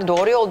 Hanımefendi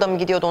doğru yolda mı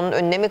gidiyordu, onun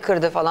önüne mi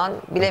kırdı falan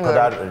bilemiyorum. Bu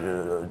kadar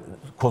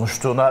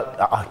konuştuğuna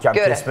ahkam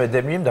kesme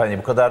demeyeyim de hani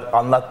bu kadar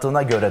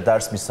anlattığına göre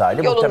ders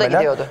misali yolunda muhtemelen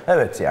gidiyordu.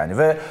 Evet yani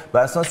ve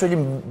ben sana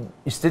söyleyeyim,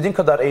 istediğin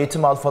kadar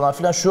eğitim al falan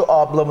filan, şu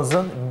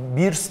ablamızın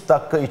 1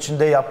 dakika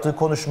içinde yaptığı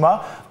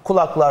konuşma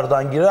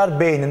kulaklardan girer,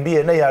 beynin bir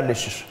yerine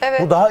yerleşir.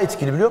 Evet. Bu daha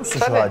etkili, biliyor musun?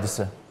 Tabii. Şu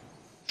hadise?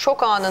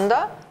 Şok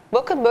anında.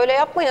 Bakın böyle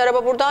yapmayın,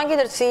 araba buradan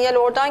gelir, sinyal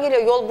oradan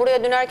geliyor, yol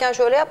buraya dönerken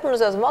şöyle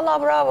yapmanız lazım.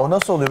 Vallahi bravo. O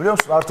nasıl oluyor biliyor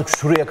musun? Artık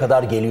şuraya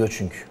kadar geliyor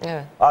çünkü.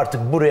 Evet.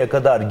 Artık buraya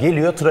kadar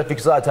geliyor.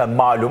 Trafik zaten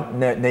malum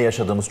ne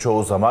yaşadığımız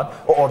çoğu zaman.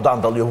 O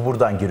oradan dalıyor,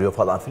 buradan giriyor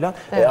falan filan.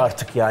 Evet.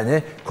 Artık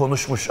yani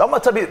konuşmuş. Ama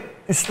tabii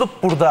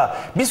üslup burada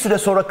bir süre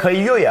sonra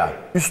kayıyor ya.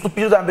 Üslup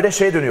birdenbire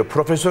şey dönüyor,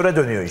 profesöre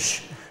dönüyor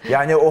iş.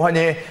 Yani o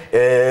hani...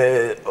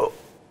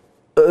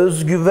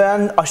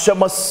 özgüven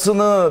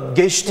aşamasını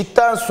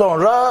geçtikten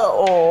sonra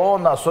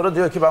ondan sonra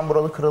diyor ki ben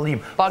buralı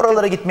kralıyım.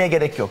 Buralara gitmeye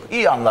gerek yok.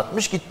 İyi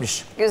anlatmış,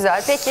 gitmiş.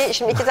 Güzel. Peki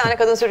şimdi 2 tane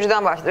kadın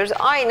sürücüden bahsediyoruz.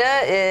 Aynı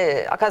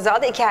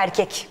kazada 2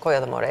 erkek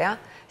koyalım oraya.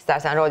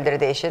 İstersen rolleri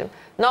değişelim.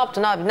 Ne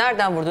yaptın abi?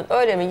 Nereden vurdun?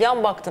 Öyle mi?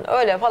 Yan baktın?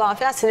 Öyle falan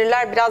filan.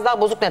 Sinirler biraz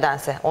daha bozuk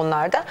nedense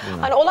onlarda.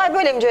 Hani olay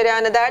böyle mi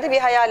cereyan ederdi? Bir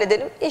hayal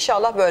edelim.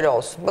 İnşallah böyle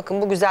olsun.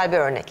 Bakın bu güzel bir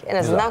örnek. En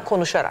azından güzel.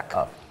 Konuşarak.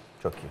 Abi,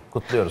 çok iyi.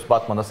 Kutluyoruz.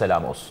 Batman'a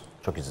selam olsun.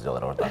 Çok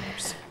izliyorlar oradan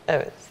hepsi.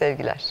 Evet,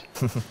 sevgiler.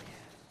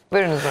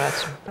 Buyurunuz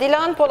Murat'cığım.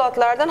 Dilan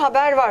Polat'lardan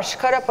haber var.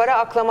 Kara para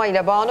aklama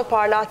ile Banu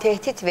Parlak'ı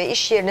tehdit ve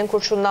iş yerinin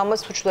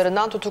kurşunlanması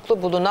suçlarından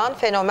tutuklu bulunan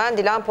fenomen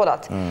Dilan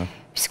Polat.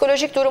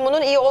 Psikolojik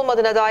durumunun iyi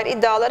olmadığına dair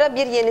iddialara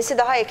bir yenisi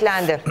daha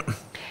eklendi.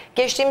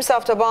 Geçtiğimiz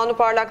hafta Banu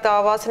Parlak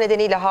davası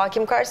nedeniyle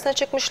hakim karşısına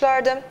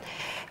çıkmışlardı.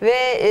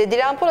 Ve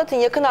Dilan Polat'ın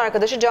yakın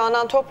arkadaşı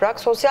Canan Toprak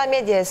sosyal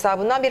medya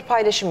hesabından bir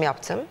paylaşım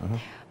yaptı.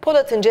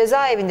 Polat'ın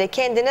cezaevinde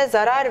kendine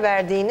zarar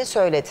verdiğini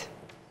söyledi.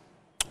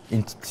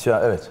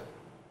 Evet.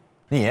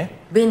 Niye?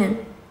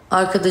 Benim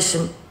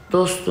arkadaşım,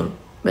 dostum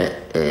ve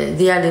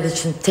diğerleri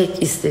için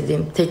tek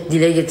istediğim, tek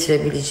dile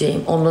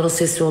getirebileceğim, onların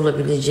sesi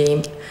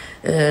olabileceğim,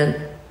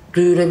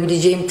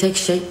 duyurabileceğim tek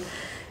şey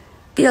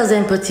biraz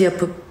empati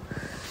yapıp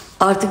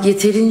artık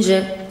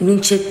yeterince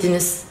linç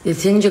ettiniz,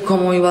 yeterince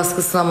kamuoyu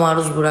baskısına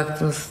maruz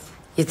bıraktınız,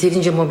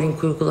 yeterince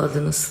mobbing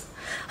uyguladınız.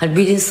 Hani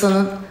bir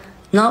insanın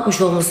ne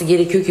yapmış olması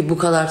gerekiyor ki bu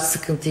kadar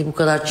sıkıntıyı, bu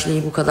kadar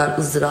çileyi, bu kadar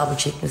ızdırabı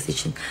çekmesi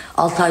için?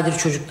 6 aydır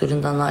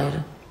çocuklarından ayrı.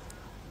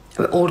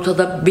 Ve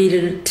ortada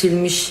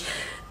belirtilmiş,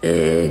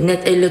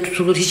 net elle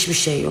tutulur hiçbir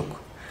şey yok.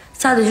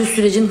 Sadece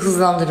sürecin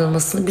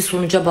hızlandırılmasını, bir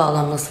sonuca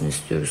bağlanmasını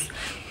istiyoruz.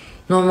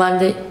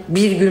 Normalde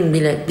bir gün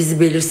bile bizi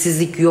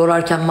belirsizlik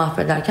yorarken,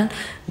 mahvederken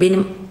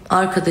benim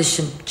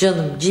arkadaşım,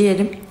 canım,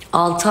 ciğerim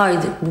 6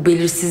 aydır bu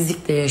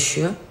belirsizlikle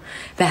yaşıyor.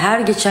 Ve her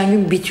geçen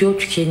gün bitiyor,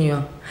 tükeniyor.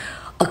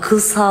 Akıl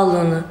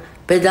sağlığını,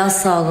 beden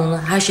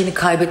sağlığını, her şeyini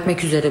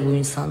kaybetmek üzere bu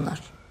insanlar.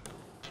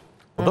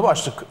 O da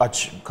başlık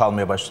aç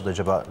kalmaya başladı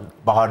acaba.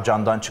 Bahar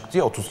Can'dan çıktı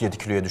ya, 37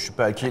 kiloya düşüp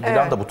belki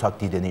Dilan da bu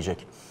taktiği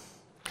deneyecek.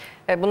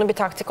 Bunun bir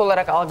taktik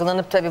olarak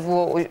algılanıp tabii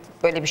bu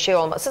böyle bir şey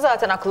olması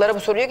zaten akıllara bu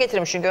soruyu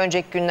getirmiş. Çünkü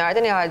önceki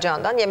günlerde Nihal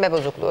Can'dan yeme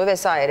bozukluğu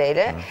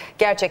vesaireyle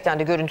gerçekten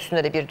de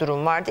görüntüsünde de bir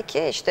durum vardı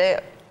ki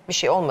işte bir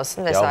şey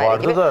olmasın vesaire ya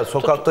vardı gibi. Da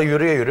sokakta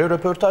yürüye yürüye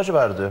röportaj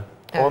verdi.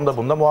 Evet. Onda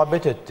bunda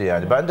muhabbet etti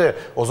yani. Ben de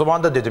o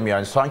zaman da dedim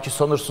yani sanki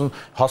sanırsın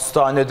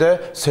hastanede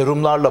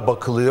serumlarla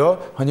bakılıyor.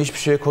 Hani hiçbir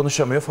şey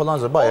konuşamıyor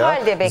falan. Bayağı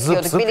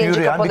zıp zıp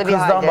yürüyen bir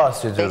kızdan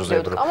bahsediyoruz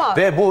Ebru. Ama...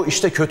 Ve bu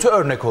işte kötü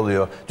örnek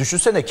oluyor.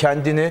 Düşünsene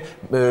kendini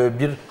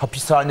bir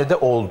hapishanede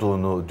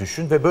olduğunu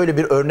düşün ve böyle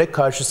bir örnek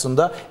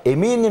karşısında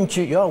eminim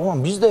ki ya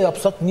ulan biz de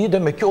yapsak niye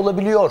demek ki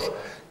olabiliyor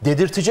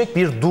dedirtecek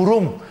bir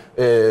durum,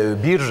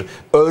 bir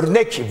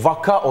örnek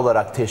vaka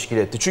olarak teşkil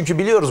etti. Çünkü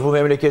biliyoruz bu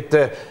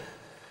memlekette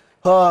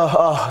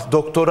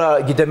doktora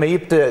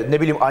gidemeyip de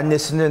ne bileyim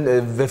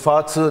annesinin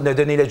vefatı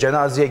nedeniyle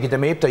cenazeye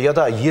gidemeyip de ya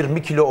da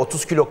 20 kilo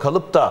 30 kilo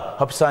kalıp da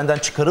hapishaneden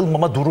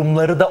çıkarılmama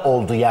durumları da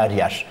oldu yer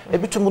yer.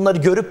 Bütün bunları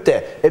görüp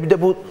de bir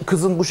de bu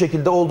kızın bu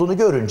şekilde olduğunu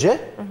görünce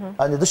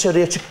hani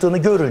dışarıya çıktığını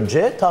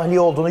görünce, tahliye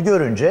olduğunu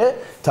görünce,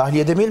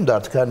 tahliye demeyelim de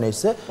artık her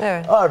neyse,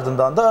 evet.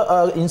 Ardından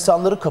da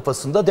insanların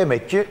kafasında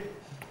demek ki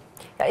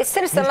ya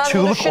ister istemez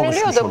bu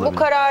düşünülüyor da bu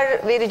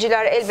karar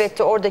vericiler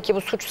elbette oradaki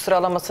bu suç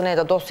sıralamasına ya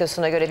da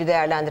dosyasına göre bir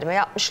değerlendirme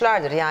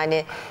yapmışlardır.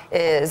 Yani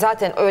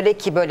zaten öyle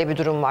ki böyle bir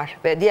durum var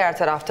ve diğer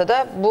tarafta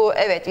da bu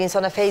evet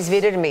insana feyz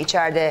verir mi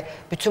içeride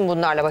bütün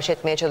bunlarla baş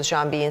etmeye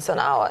çalışan bir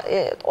insana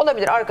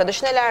olabilir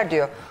arkadaş neler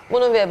diyor.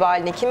 Bunun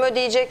vebalini kim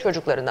ödeyecek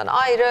çocuklarından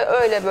ayrı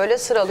öyle böyle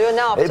sıralıyor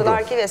ne yaptılar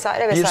Ebru, ki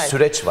vesaire vesaire. Bir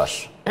süreç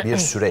var. Bir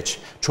süreç.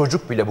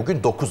 Çocuk bile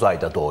bugün 9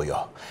 ayda doğuyor.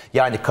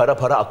 Yani kara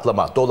para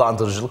aklama,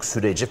 dolandırıcılık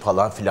süreci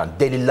falan filan.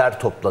 Deliller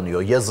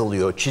toplanıyor,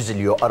 yazılıyor,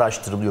 çiziliyor,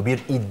 araştırılıyor.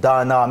 Bir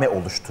iddianame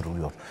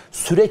oluşturuluyor.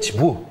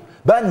 Süreç bu.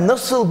 Ben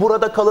nasıl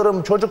burada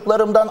kalırım,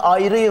 çocuklarımdan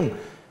ayrıyım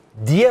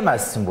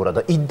diyemezsin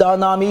burada.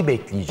 İddianameyi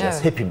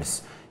bekleyeceğiz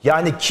hepimiz.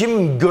 Yani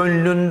kim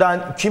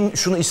gönlünden, kim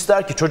şunu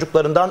ister ki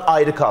çocuklarından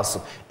ayrı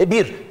kalsın?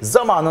 Bir,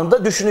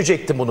 zamanında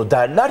düşünecektim bunu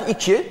derler.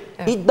 İki,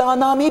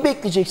 iddianameyi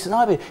bekleyeceksin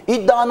abi.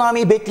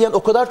 İddianameyi bekleyen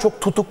o kadar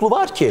çok tutuklu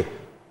var ki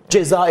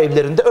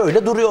cezaevlerinde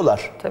öyle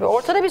duruyorlar. Tabii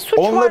ortada bir suç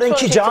var.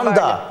 Onlarınki can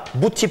da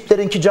bu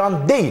tiplerinki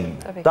can değil mi?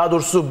 Tabii. Daha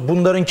doğrusu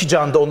bunlarınki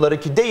can da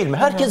onlarınki değil mi?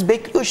 Herkes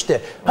bekliyor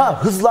işte.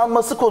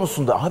 Hızlanması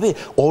konusunda abi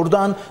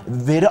oradan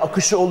veri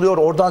akışı oluyor,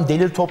 oradan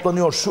delil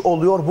toplanıyor, şu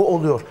oluyor, bu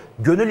oluyor.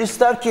 Gönül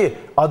ister ki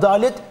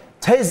adalet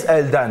tez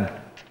elden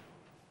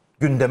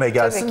gündeme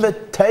gelsin ve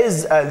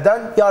tez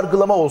elden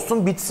yargılama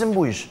olsun, bitsin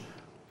bu iş.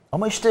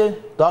 Ama işte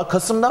daha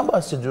Kasım'dan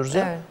bahsediyoruz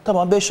ya.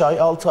 Tamam 5 ay,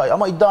 6 ay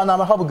ama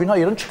iddianame bugün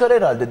hayırın çıkar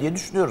herhalde diye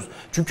düşünüyoruz.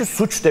 Çünkü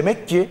suç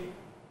demek ki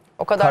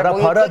o kadar kara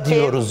para ki,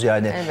 diyoruz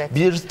yani.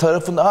 Bir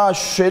tarafında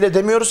şöyle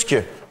demiyoruz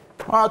ki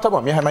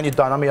tamam ya hemen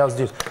iddianame yaz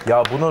değil.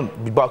 Ya bunun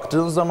bir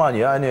baktığın zaman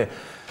yani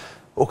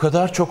o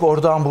kadar çok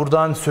oradan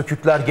buradan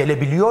sökükler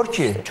gelebiliyor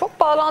ki. Çok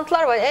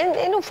bağlantılar var.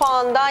 En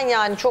ufağından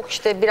yani çok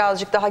işte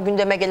birazcık daha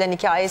gündeme gelen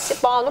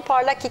hikayesi. Banu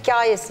Parlak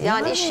hikayesi.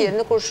 Yani iş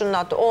yerini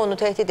kurşunlattı. O onu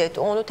tehdit etti.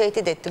 O onu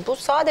tehdit etti. Bu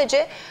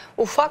sadece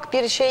ufak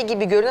bir şey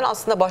gibi görünen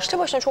aslında başlı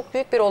başına çok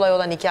büyük bir olay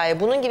olan hikaye.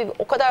 Bunun gibi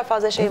o kadar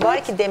fazla şey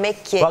var ki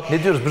demek ki. Bak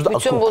ne diyoruz?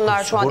 Bütün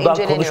bunlar şu an buradan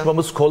inceleniyor.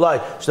 konuşmamız kolay.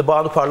 İşte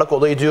Banu Parlak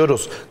olayı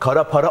diyoruz.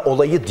 Kara para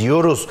olayı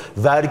diyoruz.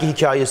 Vergi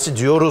hikayesi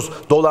diyoruz.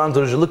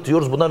 Dolandırıcılık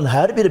diyoruz. Bunların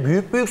her biri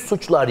büyük büyük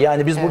suçlar.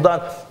 Yani biz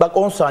buradan bak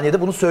 10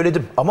 saniyede bunu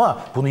söyledim. Ama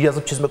bunu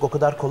yazıp çizmek o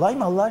kadar kolay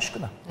mı Allah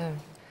aşkına?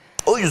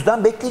 O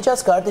yüzden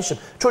bekleyeceğiz kardeşim.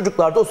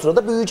 Çocuklar da o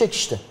sırada büyüyecek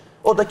işte.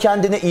 O da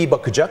kendine iyi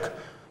bakacak.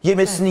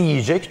 Yemesini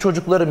yiyecek.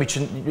 Çocuklarım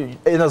için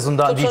en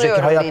azından diyecek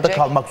ki hayatta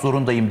kalmak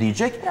zorundayım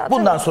diyecek.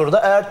 Bundan sonra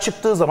da eğer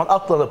çıktığı zaman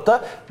aklanıp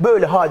da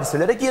böyle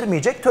hadiselere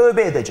girmeyecek,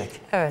 tövbe edecek.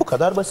 Bu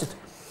kadar basit.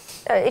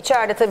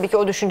 İçeride tabii ki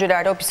o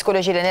düşüncelerde, o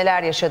psikolojiyle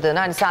neler yaşadığını,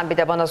 hani sen bir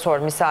de bana sor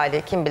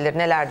misali, kim bilir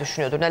neler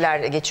düşünüyordur, neler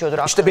geçiyordur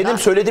aklından. İşte benim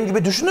söylediğim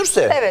gibi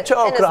düşünürse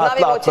çok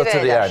rahatla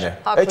atlatır yani.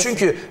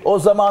 Çünkü o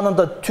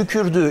zamanında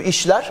tükürdüğü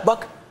işler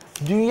bak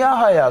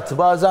dünya hayatı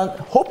bazen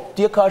hop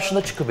diye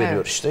karşına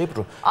çıkıveriyor işte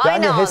Ebru.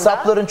 Yani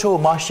hesapların çoğu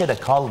mahşere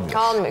kalmıyor.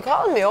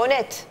 Kalmıyor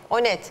o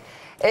net.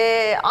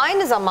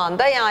 Aynı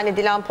zamanda yani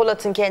Dilan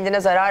Polat'ın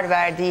kendine zarar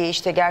verdiği,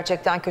 işte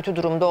gerçekten kötü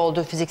durumda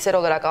olduğu, fiziksel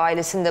olarak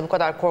ailesinin de bu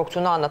kadar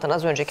korktuğunu anlatan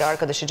az önceki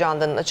arkadaşı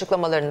Candan'ın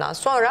açıklamalarından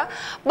sonra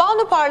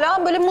Banu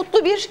Parlak'ın böyle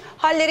mutlu bir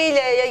halleriyle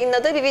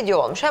yayınladığı bir video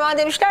olmuş. Hemen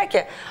demişler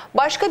ki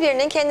başka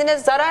birinin kendine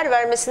zarar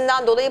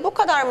vermesinden dolayı bu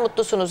kadar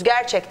mutlusunuz,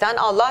 gerçekten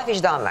Allah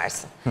vicdan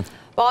versin.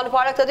 Banu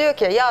Parlak da diyor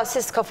ki ya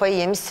siz kafayı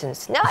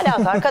yemişsiniz. Ne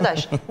alaka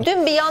arkadaş?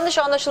 Dün bir yanlış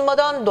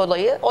anlaşılmadan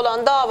dolayı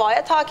olan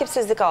davaya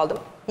takipsizlik aldım.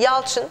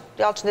 Yalçın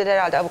dedi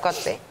herhalde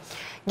avukat bey.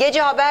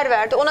 Gece haber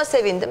verdi, ona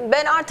sevindim.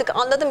 Ben artık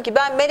anladım ki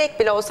ben melek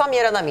bile olsam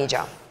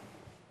yaranamayacağım.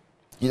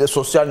 Yine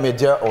sosyal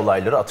medya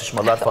olayları,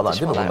 atışmalar falan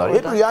değil mi bunlar?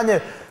 Ebru yani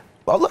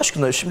Allah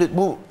aşkına şimdi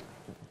bu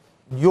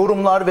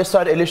yorumlar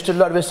vesaire,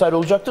 eleştiriler vesaire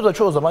olacaktır da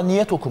çoğu zaman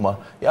niyet okuma.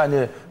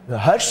 Yani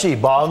her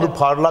şeyi Banu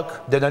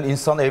Parlak denen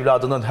insan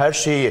evladının her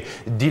şeyi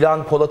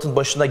Dilan Polat'ın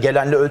başına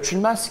gelenle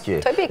ölçülmez ki.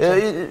 Tabii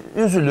ki.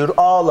 Üzülür,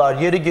 ağlar,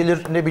 yeri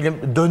gelir ne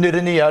bileyim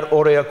dönerini yer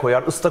oraya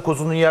koyar,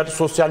 ıstakozunu yer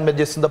sosyal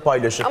medyasında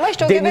paylaşır. Ama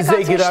işte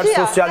denize girer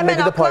sosyal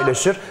medyada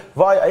paylaşır.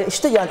 Vay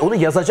işte yani onu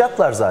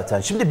yazacaklar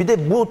zaten. Şimdi bir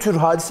de bu tür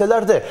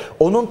hadiselerde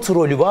onun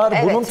trolü var,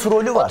 bunun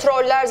trolü var. O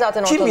troller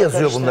zaten kim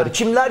yazıyor bunları?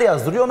 Kimler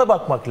yazdırıyor ona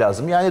bakmak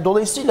lazım. Yani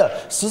dolayısıyla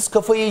siz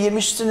kafayı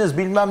yemişsiniz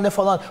bilmem ne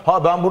falan.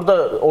 Ben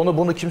burada onu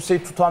bunu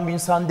kimseyi tutan bir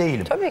insan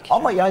değilim. Tabii ki.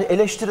 Ama yani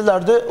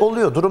eleştirilerde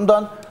oluyor.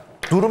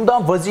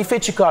 Durumdan vazife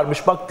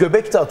çıkarmış. Bak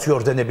göbek de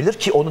atıyor denebilir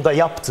ki onu da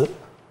yaptı.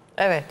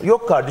 Evet.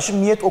 Yok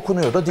kardeşim niyet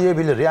okunuyor da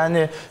diyebilir.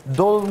 Yani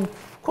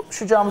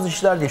konuşacağımız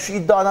işler değil. Şu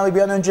iddianame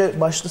bir an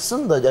önce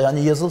başlasın da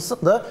yani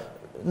yazılsın da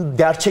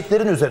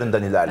gerçeklerin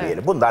üzerinden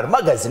ilerleyelim. Bunlar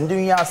magazin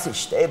dünyası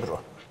işte Ebru.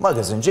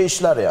 Magazince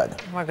işler yani.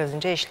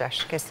 Magazince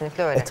işler.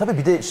 Kesinlikle öyle. Tabii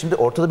bir de şimdi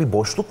ortada bir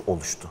boşluk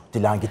oluştu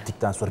Dilan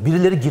gittikten sonra.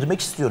 Birileri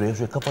girmek istiyor. Yani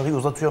şöyle kafayı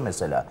uzatıyor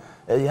mesela.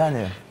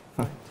 Yani.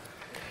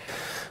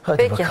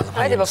 Peki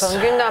hadi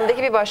bakalım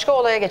gündemdeki bir başka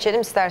olaya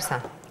geçelim istersen.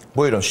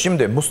 Buyurun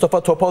şimdi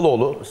Mustafa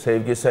Topaloğlu,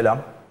 sevgi selam.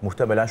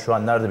 Muhtemelen şu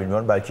an nerede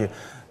bilmiyorum. Belki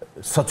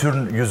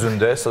Satürn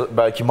yüzünde,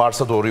 belki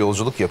Mars'a doğru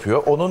yolculuk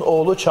yapıyor. Onun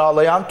oğlu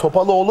Çağlayan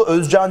Topaloğlu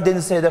Özcan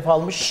Deniz'i hedef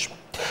almış.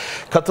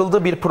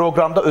 Katıldığı bir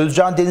programda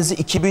Özcan Deniz'i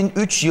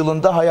 2003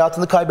 yılında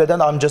hayatını kaybeden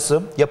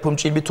amcası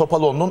yapımcı İlbi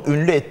Topaloğlu'nun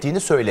ünlü ettiğini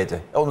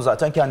söyledi. Onu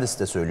zaten kendisi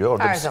de söylüyor.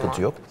 Orada bir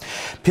sıkıntı yok.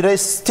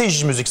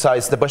 Prestij müzik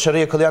sayesinde başarı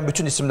yakalayan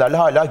bütün isimlerle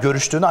hala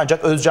görüştüğünü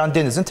ancak Özcan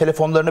Deniz'in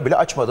telefonlarını bile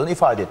açmadığını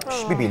ifade etmiş.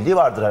 Bir bildiği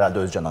vardır herhalde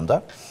Özcan'ın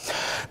da.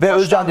 Ve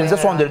Özcan Deniz'e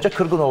son derece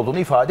kırgın olduğunu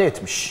ifade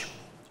etmiş.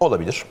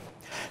 Olabilir.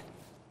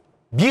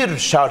 Bir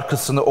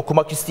şarkısını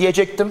okumak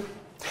isteyecektim.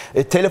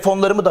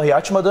 Telefonlarımı dahi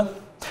açmadı.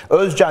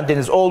 Özcan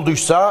Deniz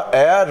olduysa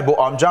eğer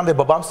bu amcam ve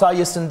babam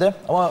sayesinde,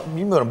 ama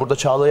bilmiyorum burada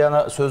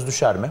Çağlayan'a söz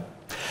düşer mi?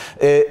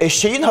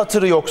 Eşeğin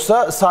hatırı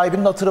yoksa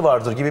sahibinin hatırı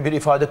vardır gibi bir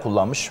ifade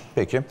kullanmış.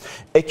 Peki.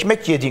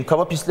 Ekmek yediğin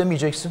kaba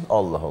pislemeyeceksin.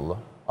 Allah Allah.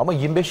 Ama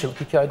 25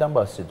 yıllık hikayeden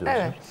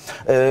bahsediyoruz.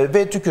 Evet.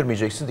 Ve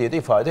tükürmeyeceksin diye de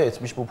ifade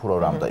etmiş bu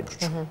programda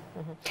Ebru'cum.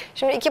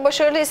 Şimdi iki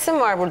başarılı isim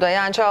var burada.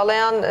 Yani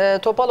Çağlayan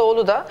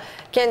Topaloğlu da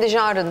kendi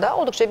janrında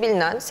oldukça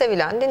bilinen,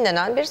 sevilen,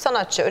 dinlenen bir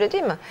sanatçı, öyle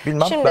değil mi?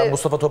 Bilmem, şimdi, ben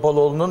Mustafa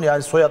Topaloğlu'nun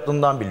yani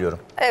soyadından biliyorum.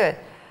 Evet.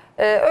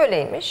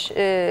 Öyleymiş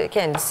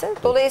kendisi.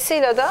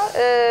 Dolayısıyla da...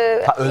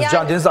 Özcan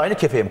yani, Deniz'i aynı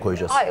kefeye mi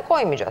koyacağız? Hayır,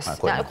 koymayacağız.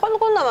 Yani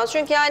konulamaz.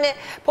 Çünkü yani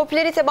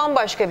popülerite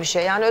bambaşka bir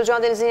şey. Yani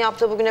Özcan Deniz'in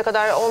yaptığı bugüne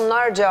kadar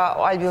onlarca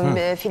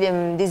albüm,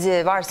 film,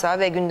 dizi varsa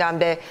ve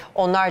gündemde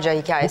onlarca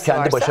hikayesi varsa...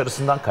 Bu kendi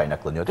başarısından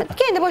kaynaklanıyor değil mi?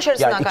 Kendi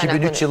başarısından yani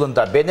kaynaklanıyor. 2003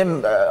 yılında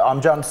benim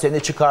amcam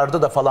seni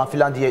çıkardı da falan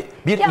filan diye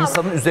bir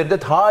insanın üzerinde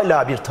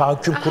hala bir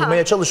tahakküm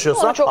kurmaya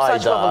çalışıyorsa... Onu çok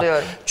saçma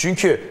buluyorum.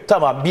 Çünkü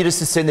tamam,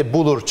 birisi seni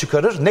bulur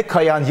çıkarır, ne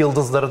kayan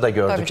yıldızları da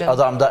gördük.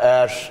 Adamda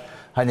eğer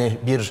hani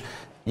bir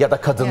ya da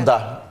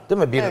kadında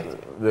değil mi bir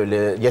böyle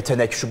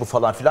yetenek şu bu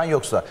falan filan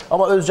yoksa,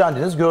 ama Özcan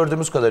Deniz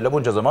gördüğümüz kadarıyla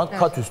bunca zaman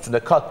kat üstünde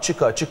kat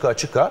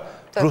çıka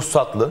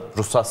ruhsatlı,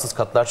 ruhsatsız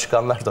katlar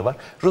çıkanlar da var.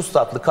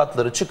 Ruhsatlı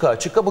katları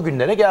çıka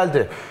bugünlere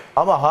geldi.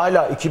 Ama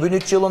hala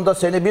 2003 yılında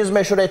seni biz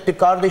meşhur ettik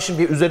kardeşim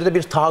diye üzerinde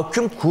bir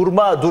tahakküm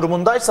kurma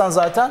durumundaysan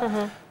zaten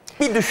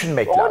bir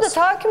düşünmek lazım. Orada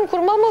tahakküm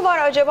kurma mı var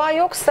acaba,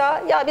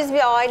 yoksa ya biz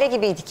bir aile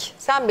gibiydik.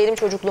 Sen benim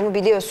çocukluğumu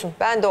biliyorsun.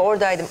 Ben de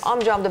oradaydım.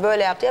 Amcam da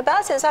böyle yaptı. Ya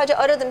ben seni sadece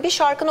aradım. Bir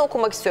şarkını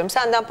okumak istiyorum.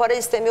 Senden para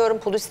istemiyorum,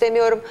 pul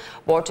istemiyorum.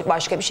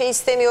 Başka bir şey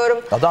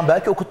istemiyorum. Adam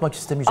belki okutmak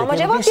istemeyecek. Ama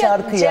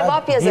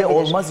cevap yazabilir.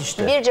 Olmaz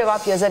işte. Bir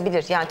cevap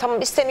yazabilir. Yani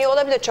tamam, istemiyor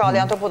olabilir.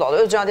 Çağlayan Topaloğlu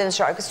Özcan Deniz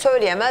şarkısı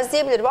söyleyemez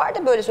diyebilir. Var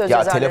da böyle söz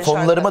yazarları.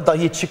 Telefonlarıma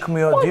dahi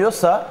çıkmıyor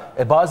diyorsa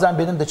bazen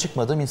benim de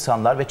çıkmadığım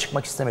insanlar ve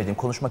çıkmak istemediğim,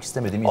 konuşmak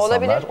istemediğim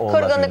insanlar olabilir.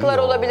 Kırgınlıklar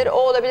olabilir. O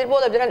olabilir, bu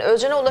olabilir. Hani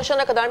Özcan'a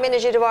ulaşana kadar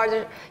menajeri vardır,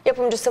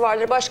 yapımcısı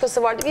vardır,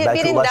 başkası vardır.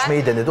 Belki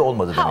ulaşmayı denedi,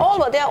 olmadı demek.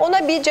 Olmadı. Yani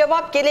ona bir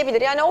cevap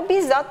gelebilir. Yani o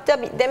bizzat da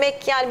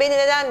demek, yani beni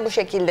neden bu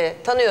şekilde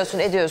tanıyorsun,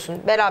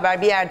 ediyorsun.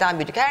 Beraber bir yerden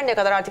büyüdük. Her ne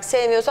kadar artık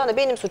sevmiyorsan da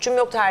benim suçum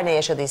yoktu her ne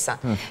yaşadıysan.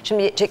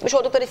 Şimdi çekmiş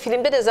oldukları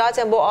filmde de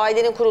zaten bu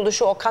ailenin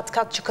kuruluşu, o kat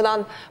kat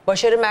çıkılan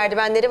başarı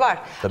merdivenleri var.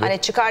 Tabii. Hani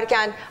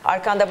çıkarken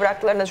arkanda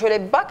bıraktıklarına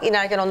şöyle bir bak,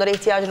 inerken onlara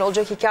ihtiyacın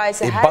olacak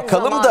hikayesi her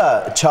bakalım zaman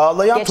da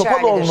Çağlayan geçerlidir.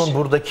 Topaloğlu'nun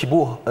buradaki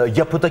bu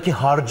yapıdaki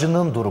harcının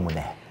durumu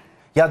ne?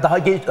 Ya daha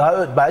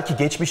belki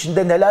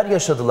geçmişinde neler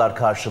yaşadılar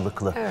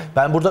karşılıklı. Evet.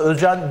 Ben burada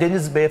Özcan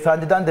Deniz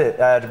beyefendiden de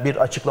eğer bir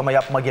açıklama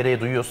yapma gereği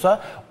duyuyorsa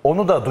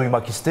onu da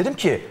duymak isterim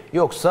ki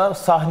yoksa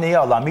sahneyi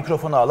alan,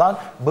 mikrofonu alan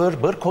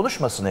bır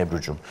konuşmasın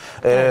Ebru'cum.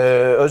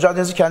 Özcan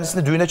Deniz'i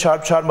kendisini düğüne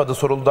çağırıp çağırmadığı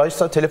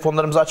soruldaysa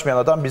telefonlarımızı açmayan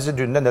adam bizi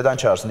düğüne neden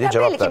çağırsın diye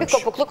cevap vermiş. Belli ki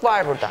bir kopukluk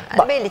var burada.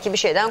 Yani belli ki bir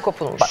şeyden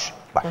kopulmuş.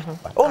 Bak.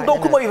 Onu da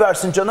okumayı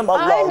versin canım,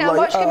 Allah Allah.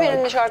 Başka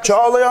birinin şarkısı.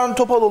 Çağlayan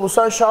Topaloğlu,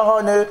 sen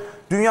şahane,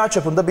 dünya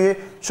çapında bir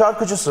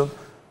şarkıcısın.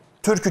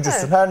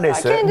 Türkücüsün, her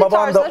neyse.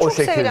 Baban da o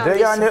şekilde.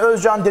 Yani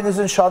Özcan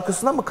Deniz'in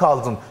şarkısına mı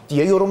kaldın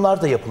diye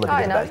yorumlar da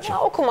yapılabilir belki.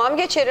 Okumam,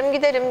 geçerim,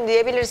 giderim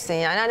diyebilirsin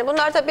yani. Hani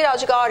bunlar da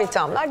birazcık ağır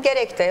ithamlar.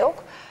 Gerek de yok.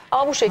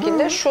 Ama bu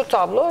şekilde şu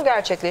tablo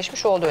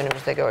gerçekleşmiş oldu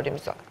önümüzde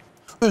gördüğümüz zaman.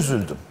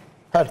 Üzüldüm.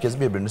 Herkes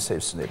birbirini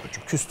sevsin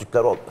Ebru'cum. Küslükler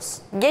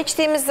olmasın.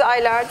 Geçtiğimiz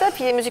aylarda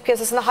film müzik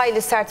piyasasında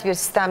hayli sert bir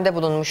sistemde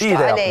bulunmuştu.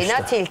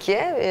 Aleyna Tilki.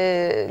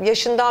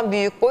 Yaşından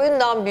büyük,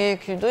 boyundan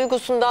büyük,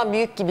 duygusundan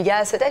büyük gibi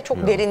gelse de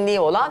çok derinliği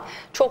olan,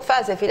 çok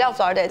felsefi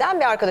laflarda eden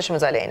bir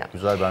arkadaşımız Aleyna.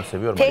 Güzel, ben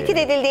seviyorum Tehdit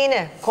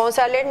edildiğini,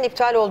 konserlerin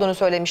iptal olduğunu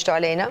söylemişti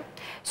Aleyna.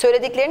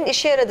 Söylediklerinin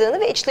işe yaradığını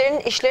ve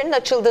işlerinin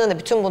açıldığını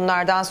bütün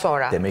bunlardan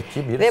sonra. Demek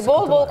ki bir ve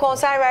bol bol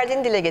konser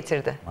verdiğini dile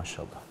getirdi.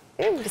 Maşallah.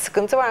 Bir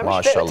sıkıntı varmış.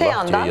 Maşallah ve öte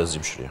yandan, diye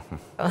yazayım şuraya.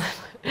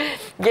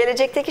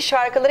 gelecekteki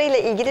şarkılarıyla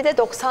ilgili de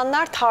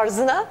 90'lar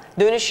tarzına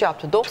dönüş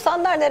yaptı.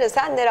 90'lar nere,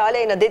 sen nere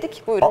Aleyna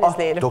dedik. Buyurun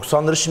izleyelim.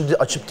 90'ları şimdi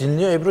açıp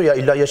dinliyor Ebru ya,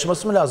 illa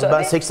yaşaması mı lazım?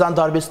 Tabii. Ben 80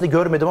 darbesini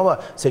görmedim ama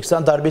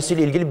 80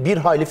 darbesiyle ilgili bir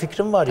hayli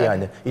fikrim var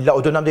yani. İlla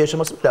o dönemde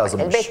yaşaması mı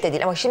lazımmış? Elbette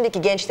değil, ama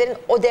şimdiki gençlerin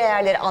o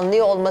değerleri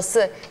anlıyor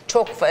olması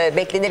çok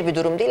beklenir bir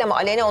durum değil, ama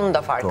Aleyna onun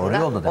da farkında. Doğru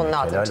yolda demek. Onun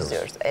altını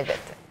çiziyoruz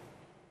elbette.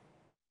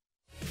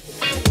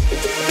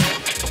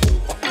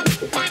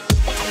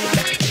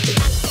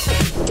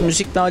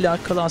 Müzikle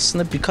alakalı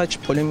aslında birkaç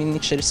polemiğin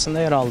içerisinde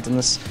yer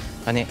aldınız.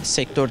 Hani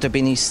sektörde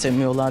beni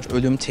istemiyorlar,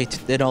 ölüm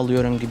tehditleri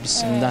alıyorum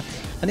gibisinden.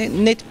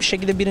 Hani net bir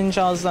şekilde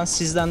birinci ağızdan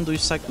sizden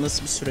duysak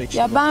nasıl bir süreç?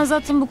 Ya ben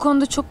zaten bu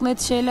konuda çok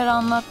net şeyler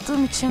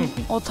anlattığım için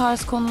o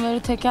tarz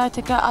konuları teker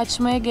teker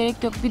açmaya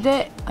gerek yok. Bir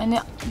de hani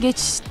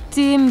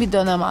geçtiğim bir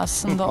dönem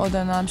aslında o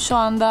dönem. Şu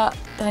anda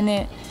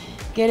hani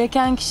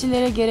gereken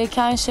kişilere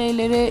gereken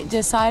şeyleri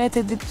cesaret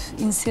edip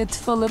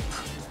inisiyatif alıp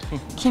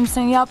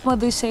kimsenin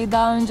yapmadığı şeyi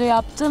daha önce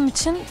yaptığım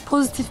için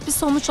pozitif bir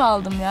sonuç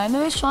aldım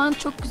yani ve şu an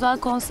çok güzel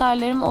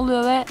konserlerim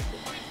oluyor ve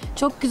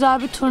çok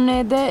güzel bir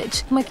turneye de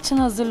çıkmak için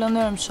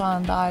hazırlanıyorum şu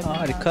anda.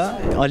 Harika.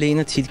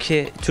 Aleyna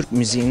Tilki Türk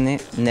müziğini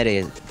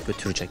nereye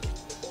götürecek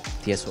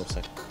diye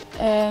sorsak.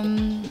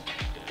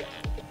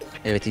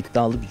 Evet,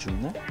 iddialı bir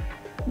cümle.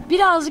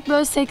 Birazcık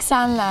böyle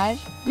 80'ler,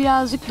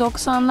 birazcık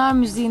 90'lar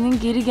müziğinin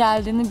geri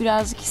geldiğini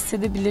birazcık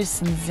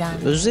hissedebilirsiniz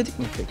yani. Özledik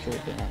mi peki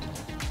orada yani?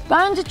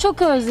 Bence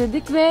çok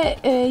özledik ve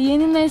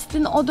yeni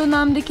neslin o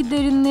dönemdeki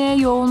derinliğe,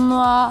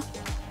 yoğunluğa,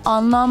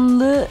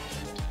 anlamlı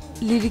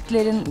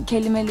liriklerin,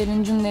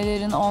 kelimelerin,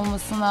 cümlelerin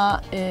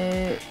olmasına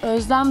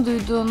özlem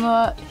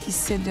duyduğunu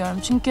hissediyorum.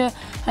 Çünkü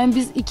hani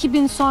biz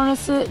 2000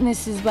 sonrası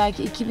nesiliz,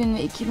 belki 2000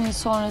 ve 2000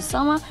 sonrası,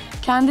 ama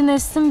kendi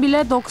neslim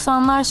bile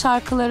 90'lar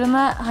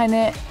şarkılarını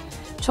hani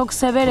çok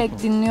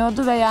severek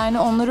dinliyordu ve yani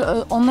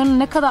onların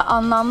ne kadar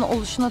anlamlı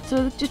oluşunu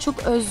hatırladıkça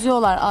çok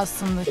özlüyorlar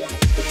aslında.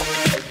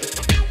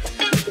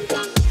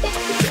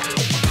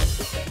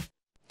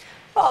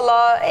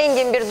 Valla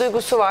engin bir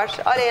duygusu var.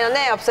 Aleyna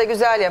ne yapsa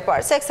güzel yapar.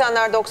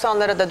 80'ler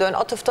 90'lara da dön,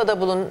 atıfta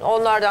da bulun.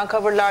 Onlardan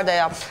coverlar da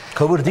yap.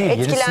 Cover değil,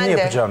 Etkilendi. yenisini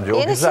yapacağım diyor. O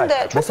Yenisini güzel.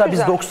 de çok mesela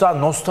güzel. biz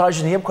 90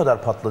 nostalji niye bu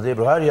kadar patladı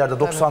Ebru? Her yerde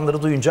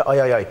 90'ları duyunca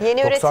ay ay ay.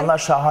 Yeni 90'lar üretim.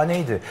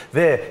 şahaneydi.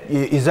 Ve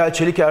İzel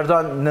Çelik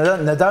Erdoğan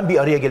neden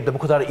bir araya geldi de bu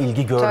kadar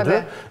ilgi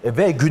gördü?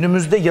 Ve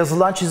günümüzde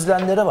yazılan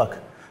çizilenlere bak.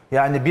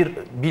 Yani bir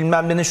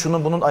bilmem nenin,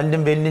 şunun bunun,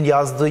 Ali'nin Veli'nin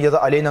yazdığı ya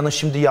da Aleyna'nın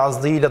şimdi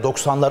yazdığıyla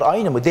 90'lar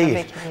aynı mı?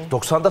 Değil.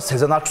 90'da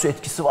Sezen Aksu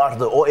etkisi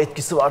vardı, o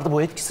etkisi vardı,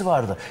 bu etkisi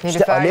vardı.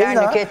 İşte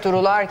Aleyna, Nükhet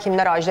Durular,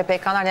 kimler, Ajda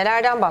Pekkanlar,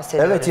 nelerden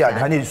bahsediyoruz? Evet yani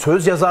hani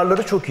söz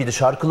yazarları çok iyiydi.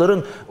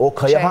 Şarkıların o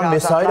Kayahan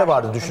vesaire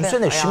vardı.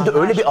 Düşünsene şimdi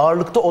öyle bir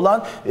ağırlıkta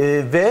olan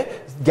ve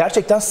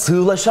gerçekten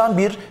sığlaşan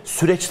bir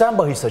süreçten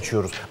bahis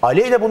açıyoruz.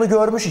 Aleyna bunu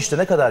görmüş, işte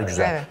ne kadar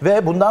güzel. Evet.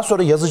 Ve bundan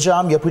sonra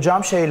yazacağım,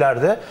 yapacağım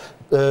şeylerde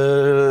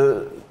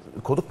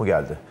koduk mu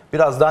geldi?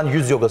 Birazdan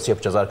yüz yogası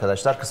yapacağız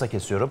arkadaşlar. Kısa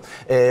kesiyorum.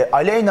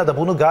 Aleyna da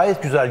bunu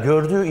gayet güzel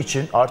gördüğü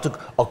için artık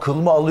akıl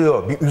mı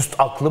alıyor? Bir üst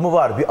aklı mı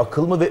var? Bir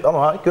akıl mı?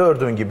 Ama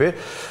gördüğün gibi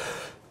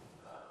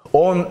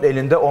 10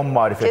 elinde 10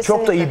 marifet.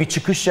 Kesinlikle. Çok da iyi bir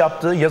çıkış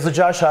yaptı.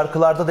 Yazacağı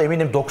şarkılarda da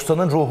eminim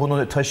 90'ın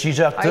ruhunu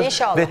taşıyacaktır. Ay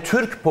inşallah. Ve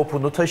Türk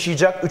popunu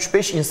taşıyacak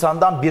 3-5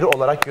 insandan biri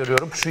olarak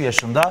görüyorum şu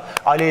yaşında.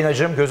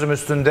 Aleyna'cığım gözüm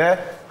üstünde.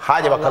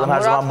 Hadi bakalım,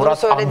 her zaman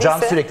Murat amcan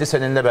sürekli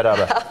seninle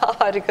beraber.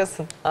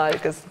 Harikasın,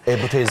 harikasın.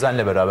 Ebru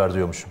teyzenle beraber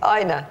diyormuşum.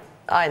 Aynen,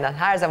 aynen.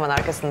 Her zaman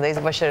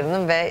arkasındayız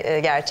başarının ve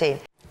gerçeğin.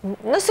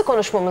 Nasıl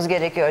konuşmamız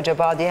gerekiyor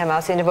acaba diye hemen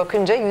seni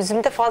bakınca,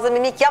 yüzümde fazla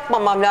mimik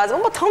yapmamam lazım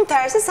ama tam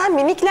tersi, sen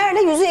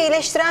mimiklerle yüzü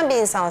iyileştiren bir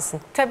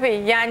insansın.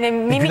 Tabii yani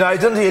mimik...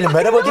 Günaydın diyelim,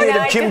 merhaba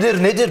diyelim,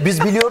 kimdir, nedir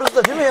biz biliyoruz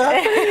da değil mi ya?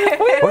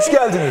 Hoş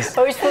geldiniz.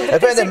 Hoş bulduk.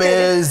 Efendim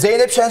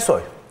Zeynep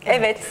Şensoy.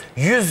 Evet.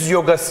 Yüz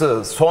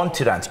yogası son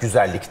trend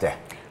güzellikte.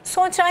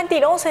 Son trend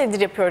değil, 10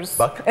 senedir yapıyoruz.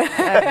 Bak.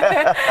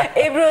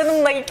 Ebru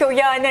Hanım'la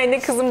yani hani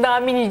kızım daha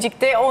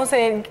minicikti.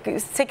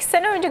 8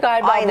 sene önce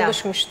galiba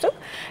buluşmuştuk.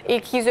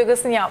 İlk yüz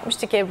yogasını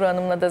yapmıştık Ebru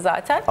Hanım'la da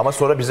zaten. Ama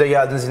sonra bize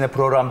geldiniz yine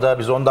programda.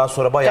 Biz ondan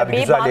sonra bayağı bir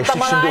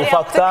güzelleştik. Şimdi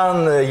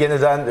ufaktan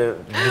yeniden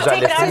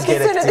güzelleşmemiz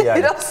gerekti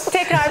yani.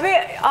 Tekrar bir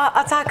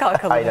atağa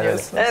kalkalım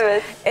diyorsunuz.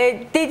 Evet.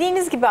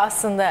 Dediğiniz gibi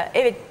aslında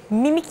evet,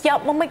 mimik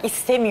yapmamak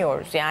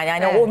istemiyoruz yani.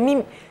 Yani o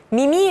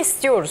mimiği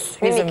istiyoruz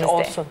yüzümüzde. Mimik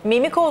olsun.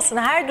 Mimik olsun,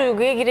 her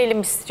duyguya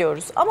girelim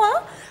istiyoruz.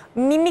 Ama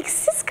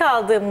mimiksiz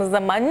kaldığımız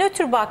zaman,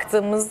 nötr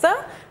baktığımızda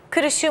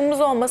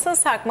kırışığımız olmasın,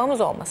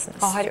 sarkmamız olmasın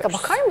istiyoruz. Harika,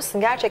 bakar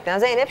mısın gerçekten?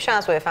 Zeynep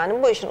Şensoy efendim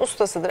bu işin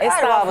ustasıdır,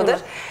 Estağfurullah. erbabıdır.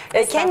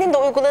 Kendinde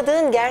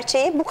uyguladığın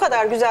gerçeği bu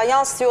kadar güzel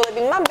yansıtıyor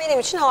olabilmem benim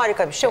için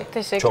harika bir şey. Çok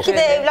teşekkür ederim. İki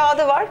de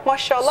evladı var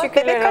maşallah.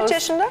 Şükürler Bebek kaç olsun.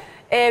 yaşında?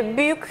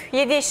 Büyük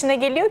 7 yaşına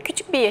geliyor,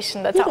 küçük 1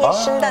 yaşında. 7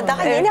 yaşında,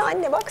 daha yeni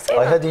anne baksana.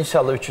 Ay hadi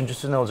inşallah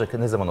üçüncüsü ne olacak,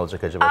 ne zaman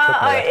olacak acaba? Çok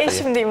merak Ay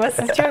eşim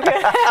duymasın çok.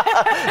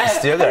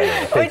 İstiyor galiba.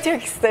 O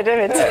çok ister,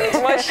 evet.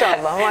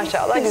 Maşallah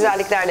maşallah,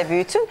 güzelliklerle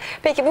büyütün.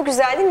 Peki bu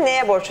güzelliğin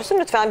neye borçlusun?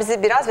 Lütfen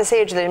bizi biraz ve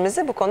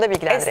seyircilerimizi bu konuda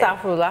bilgilendirelim.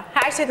 Estağfurullah.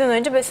 Her şeyden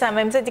önce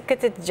beslenmemize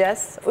dikkat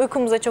edeceğiz.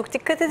 Uykumuza çok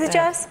dikkat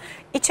edeceğiz.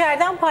 Evet.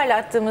 İçeriden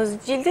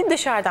parlattığımız cildi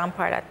dışarıdan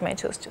parlatmaya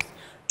çalışacağız.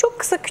 Çok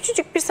kısa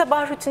küçücük bir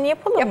sabah rutini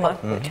yapalım mı?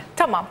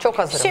 Tamam. Çok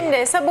hazırım.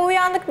 Şimdi sabah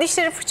uyandık,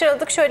 dişleri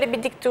fırçaladık, şöyle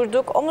bir dik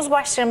durduk. Omuz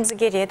başlarımızı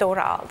geriye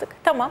doğru aldık.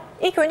 Tamam.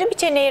 İlk önce bir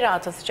çeneyi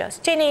rahatlatacağız.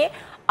 Çeneyi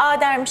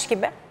A dermiş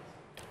gibi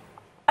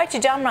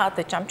açacağım,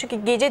 rahatlatacağım.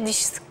 Çünkü gece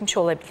diş sıkmış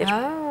olabilir.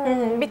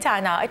 Bir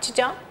tane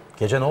açacağım.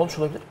 Gece ne olmuş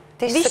olabilir?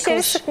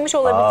 Dişleri sıkmış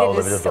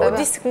olabiliriz. Olabilir, o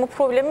diş sıkma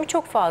problemi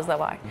çok fazla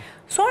var.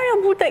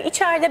 Sonra burada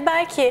içeride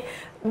belki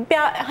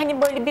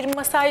hani böyle bir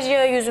masaj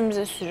yağı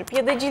yüzümüze sürüp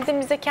ya da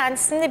cildimizde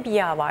kendisinde bir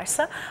yağ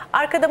varsa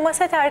arkada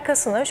maset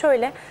arkasına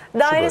şöyle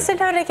dairesel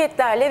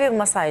hareketlerle bir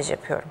masaj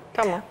yapıyorum.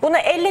 Tamam. Bunu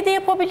elle de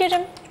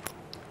yapabilirim.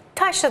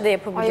 Taşla da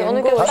yapabilirim. Ay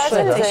onu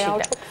göstersenize ya,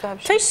 çok güzel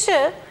bir şey.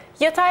 Taşı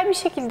yatay bir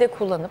şekilde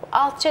kullanıp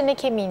alt çene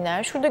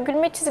kemiğinden şurada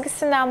gülme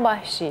çizgisinden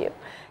başlayıp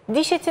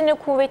diş etini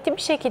kuvvetli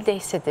bir şekilde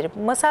hissedip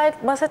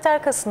maset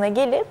arkasına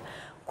gelip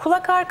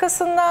kulak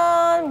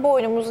arkasından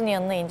boynumuzun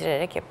yanına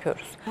indirerek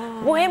yapıyoruz.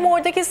 Bu hem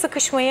oradaki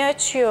sıkışmayı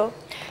açıyor,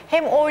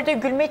 hem orada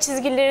gülme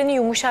çizgilerini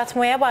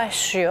yumuşatmaya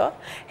başlıyor,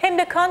 hem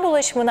de kan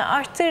dolaşımını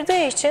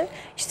arttırdığı için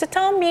işte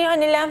tam bir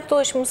hani lenf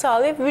dolaşımı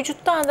sağlayıp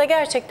vücuttan da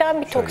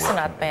gerçekten bir toksin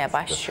atmaya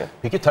başlıyor.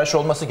 Peki taş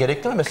olması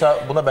gerekli mi? Mesela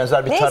buna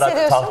benzer bir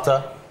tarak,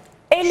 tahta.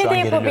 Elle de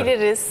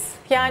yapabiliriz.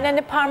 Yani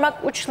hani parmak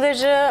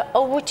uçları,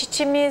 avuç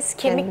içimiz,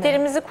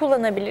 kemiklerimizi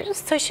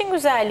kullanabiliriz. Taşın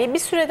güzelliği bir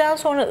süreden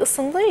sonra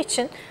ısındığı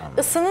için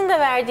ısının da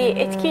verdiği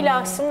etkiyle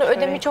aslında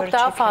ödemi çok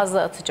daha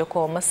fazla atacak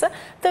olması.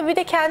 Tabii bir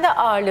de kendi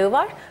ağırlığı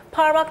var.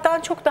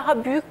 Parmaktan çok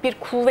daha büyük bir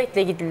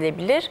kuvvetle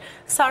gidilebilir.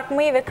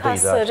 Sarkmayı ve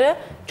kasları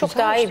çok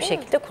daha iyi bir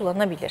şekilde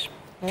kullanabilir.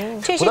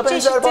 Buna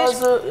benzer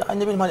bazı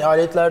ne bileyim hani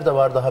aletler de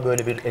var, daha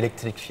böyle bir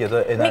elektrik ya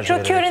da enerji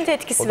mikrokörent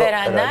etkisi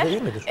verenler.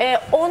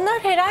 Onlar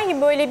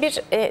herhangi böyle bir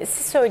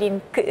siz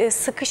söyleyin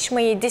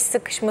sıkışmayı, diş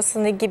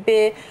sıkışmasını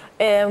gibi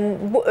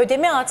bu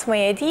ödeme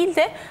atmaya değil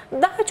de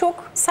daha çok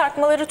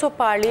sarkmaları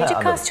toparlayıcı,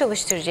 kas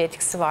çalıştırıcı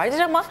etkisi vardır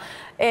ama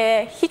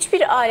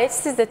hiçbir alet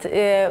siz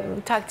de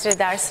takdir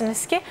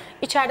edersiniz ki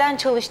içeriden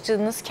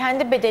çalıştığınız,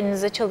 kendi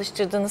bedeninize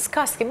çalıştırdığınız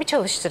kas gibi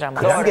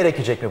çalıştıramaz. Krem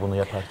gerekecek mi bunu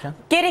yaparken?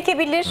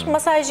 Gerekebilir,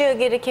 masaj yağı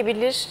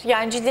gerekebilir.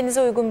 Yani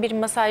cildinize uygun bir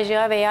masaj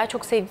yağı veya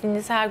çok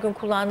sevdiğiniz, her gün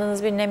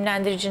kullandığınız bir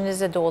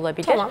nemlendiriciniz de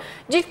olabilir. Tamam.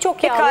 Cilt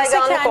çok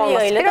yağlıysa kendi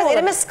yağıyla biraz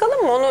elime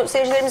sıkalım mı? Onu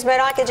seyircilerimiz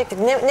merak edecektir.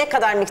 Ne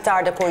kadar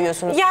miktarda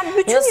koyuyorsunuz? Yani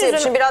bütün nasıl?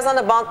 Şimdi birazdan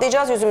da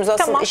bantlayacağız yüzümüzü.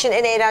 Aslında tamam. İşin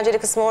en eğlenceli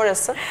kısmı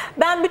orası.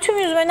 Ben bütün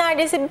yüzüme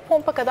neredeyse bir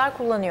pompa kadar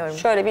kullanıyorum.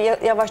 Şöyle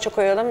bir yavaşça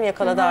koyalım.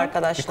 Yakaladı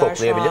arkadaşlar. Bir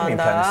koklayabilir miyim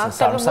kendisini?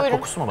 Sarımsak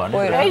kokusu mu var?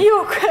 Buyurun.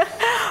 Yok.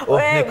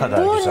 Ne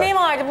kadar bu güzel. ne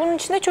vardı? Bunun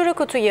içinde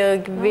çörek otu yağı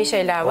gibi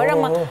şeyler var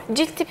ama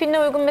cilt tipine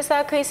uygun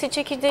mesela kayısı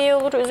çekirdeği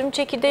olur, üzüm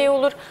çekirdeği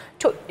olur.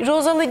 Çok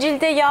rozalı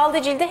cilde,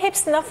 yağlı cilde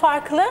hepsinde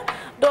farklı.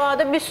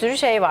 Doğada bir sürü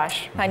şey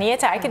var. Hani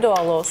yeter ki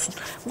doğal olsun.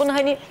 Bunu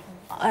hani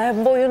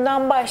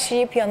boyundan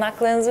başlayıp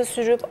yanaklarınıza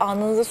sürüp,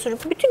 alnınıza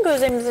sürüp bütün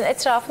gözlerimizin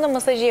etrafında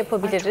masajı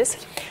yapabiliriz.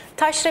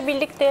 Taşla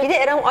birlikte. Bir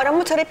de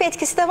aromaterapi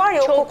etkisi de var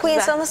ya, o koku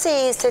insanı nasıl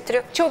iyi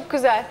hissettiriyor. Çok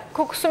güzel.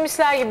 Kokusu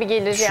misler gibi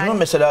gelir yani. Şunun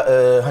mesela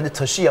hani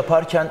taşı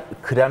yaparken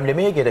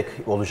kremlemeye gerek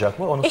olacak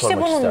mı? Onu sormak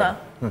isterim. İşte bununla.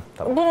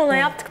 Bununla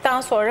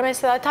yaptıktan sonra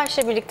mesela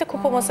taşla birlikte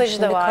kupa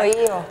masajı da var.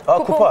 Kayıyor.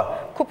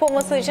 Kupa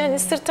masajı, hani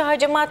sırtı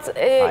hacamat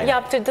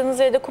yaptırdığınız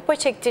ya da kupa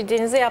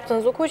çektirdiğinizde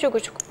yaptığınız o koca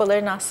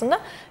kupaların aslında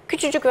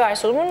küçücük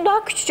versiyonu. Bunun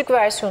daha küçücük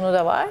versiyonu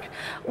da var.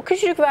 O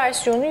küçücük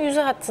versiyonu yüzü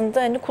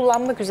hattında hani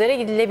kullanmak üzere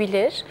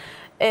gidilebilir.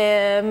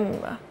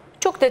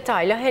 Çok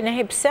detaylı hani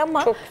hepsi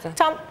ama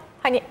tam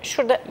hani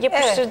şurada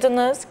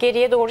yapıştırdınız,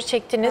 geriye doğru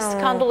çektiniz,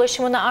 kan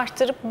dolaşımını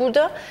arttırıp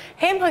burada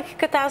hem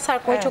hakikaten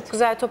sarkmayı çok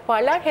güzel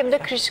toparlar hem de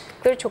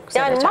kırışıklıkları çok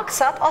güzel açar. Yani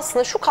maksat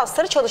aslında şu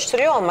kasları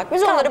çalıştırıyor olmak.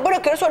 Biz onları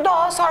bırakıyoruz, sonra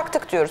daha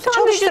sarktık diyoruz.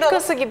 Tam vücut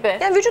kası gibi.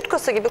 Yani vücut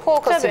kası gibi, kol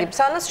kası gibi.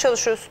 Sen nasıl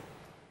çalışıyorsun?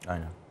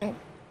 Aynen.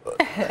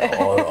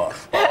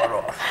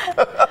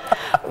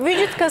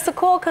 Vücut kası,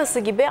 kol kası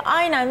gibi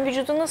aynen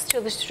vücudu nasıl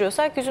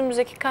çalıştırıyorsak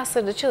yüzümüzdeki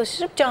kasları da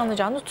çalıştırıp canlı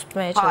canlı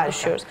tutmaya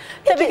çalışıyoruz.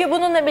 Tabii ki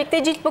bununla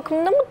birlikte cilt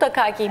bakımında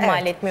mutlaka ki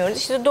ihmal etmiyoruz.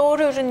 İşte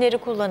doğru ürünleri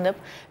kullanıp,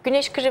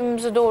 güneş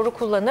kremimizi doğru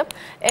kullanıp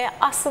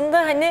aslında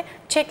hani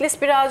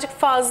checklist birazcık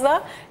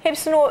fazla.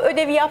 Hepsini o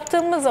ödevi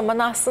yaptığımız zaman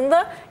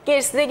aslında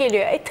gerisi de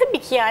geliyor. Tabii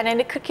ki yani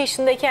hani 40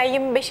 yaşındayken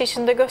 25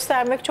 yaşında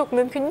göstermek çok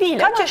mümkün değil.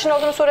 Kaç yaşında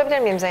olduğunu sorabilir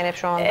miyim Zeynep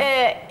şu anda?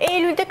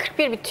 Eylül'de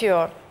 41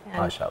 bitiyor.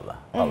 Yani. Maşallah.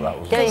 Allah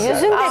uzun yani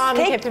yüzünde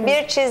tek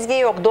bir çizgi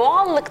yok.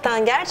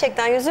 Doğallıktan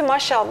gerçekten yüzü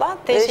maşallah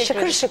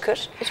şıkır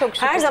şıkır. Çok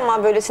şıkır. Her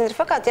zaman böylesindir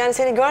fakat yani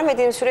seni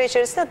görmediğim süre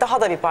içerisinde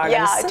daha da bir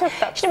parlamışsın.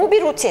 Şimdi bu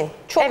bir rutin.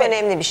 Çok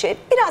önemli bir şey.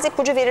 Biraz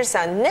ipucu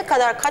verirsen ne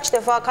kadar, kaç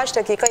defa, kaç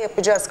dakika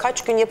yapacağız,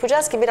 kaç gün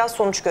yapacağız ki biraz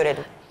sonuç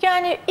görelim.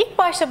 Yani ilk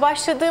başta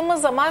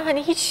başladığımız zaman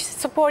hani hiç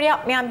spor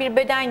yapmayan bir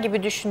beden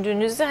gibi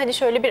düşündüğünüzde hani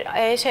şöyle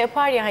bir şey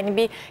yapar ya, hani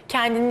bir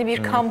kendini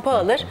bir kampa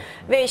alır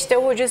ve işte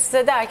hoca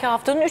size der ki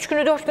haftanın 3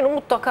 günü 4 günü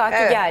mutlaka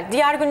ki gel.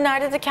 Diğer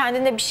günlerde de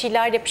kendine bir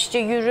şeyler yap, işte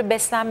yürü,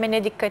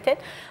 beslenmene dikkat et.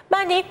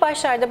 Ben de ilk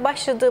başlarda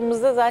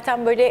başladığımızda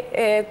zaten böyle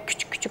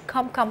küçük küçük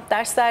kamp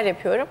dersler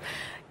yapıyorum.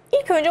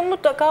 İlk önce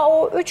mutlaka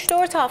o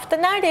 3-4 hafta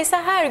neredeyse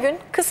her gün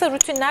kısa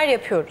rutinler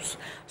yapıyoruz.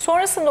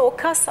 Sonrasında o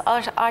kas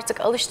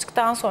artık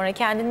alıştıktan sonra,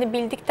 kendini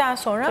bildikten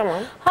sonra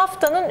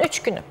haftanın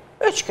 3 günü.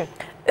 3 gün.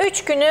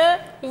 3 günü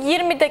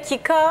 20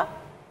 dakika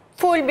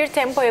full bir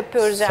tempo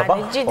yapıyoruz yani.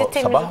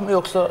 Sabah mı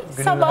yoksa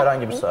günün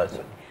herhangi bir saati?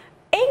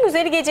 En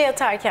güzeli gece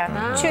yatarken.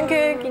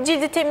 Çünkü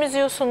cildi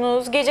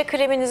temizliyorsunuz, gece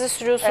kreminizi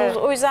sürüyorsunuz.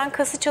 O yüzden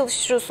kası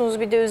çalıştırıyorsunuz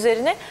bir de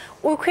üzerine.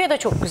 Uykuya da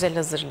çok güzel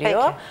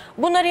hazırlıyor. Peki.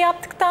 Bunları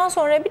yaptıktan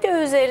sonra bir de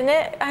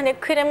üzerine hani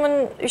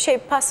kremin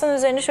pastanın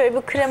üzerine şöyle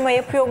bir krema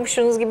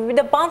yapıyormuşsunuz gibi bir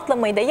de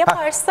bantlamayı da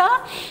yaparsa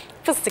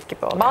fıstık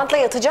gibi olur. Bantla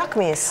yatacak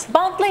mıyız?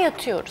 Bantla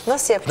yatıyoruz.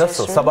 Nasıl yapacağız?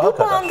 Nasıl? Sabaha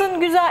kadar? Bu bandın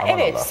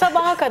güzel,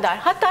 sabaha kadar.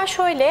 Hatta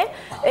şöyle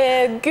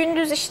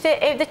gündüz işte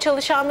evde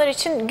çalışanlar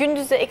için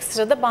gündüz de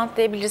ekstra da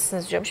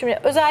bantlayabilirsiniz diyorum. Şimdi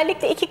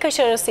özellikle 2 kaş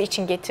arası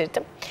için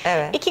getirdim.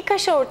 2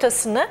 kaş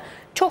ortasını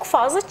çok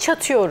fazla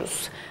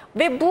çatıyoruz.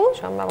 Ve bu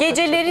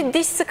geceleri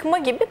diş sıkma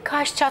gibi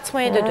kaş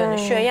çatmaya da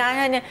dönüşüyor. Yani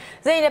hani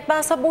Zeynep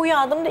ben sabah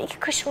uyandığımda 2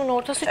 kaşımın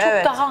ortası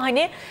çok daha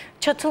hani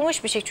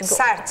çatılmış bir şey çünkü.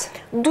 Sert.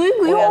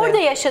 Duyguyu orada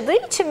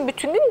yaşadığı için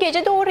bütün gün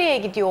gece de oraya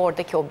gidiyor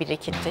oradaki o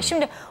birikinti.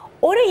 Şimdi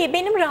orayı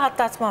benim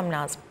rahatlatmam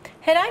lazım.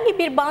 Herhangi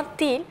bir bant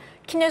değil,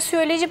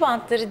 kinesiyoloji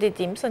bantları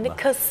dediğimiz hani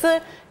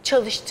kası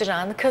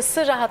çalıştıran,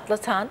 kası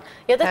rahatlatan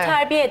ya da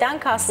terbiye eden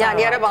kaslar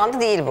Yani yara bandı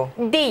değil bu.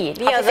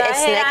 Değil. Hafif ya da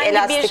esnek, herhangi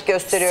elastik bir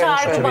gösteriyorum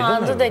sargı şöyle.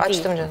 bandı da değil.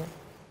 Açtım canım.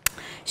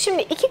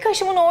 Şimdi iki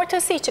kaşımın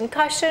ortası için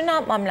kaşları ne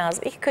yapmam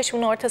lazım? İki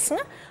kaşımın ortasını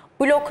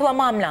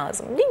bloklamam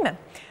lazım değil mi?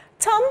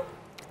 Tam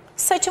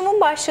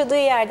saçımın başladığı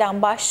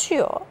yerden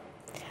başlıyor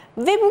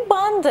ve bu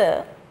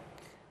bandı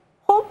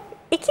hop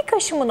iki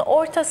kaşımın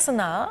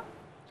ortasına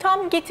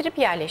tam getirip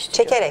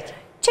yerleştiriyorum.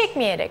 Çekerek.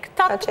 Çekmeyerek,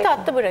 tatlı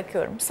tatlı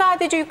bırakıyorum.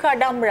 Sadece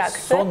yukarıdan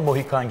bıraktım. Son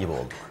Mohikan gibi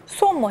olduk.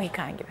 Son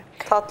Mohikan gibi.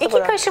 Tatlı İki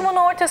bıraktım. kaşımın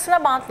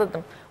ortasına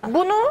bantladım.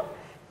 Bunu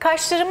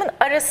kaşlarımın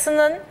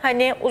arasının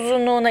hani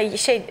uzunluğuna,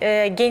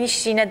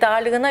 genişliğine,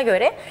 darlığına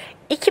göre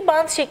iki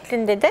bant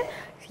şeklinde de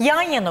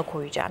yan yana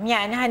koyacağım.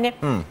 Yani hani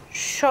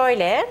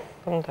şöyle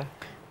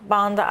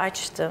bandı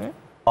açtım.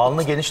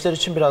 Alnı genişler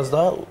için biraz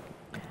daha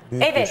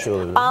büyük bir şey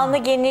olabilir. Alnı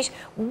geniş.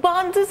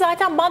 Bandı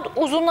zaten band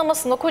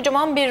uzunlamasında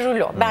kocaman bir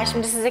rulo. Ben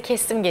şimdi size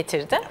kestim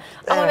getirdim.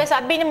 Ama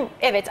mesela benim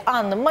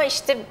alnıma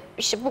işte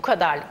bu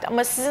kadarlık.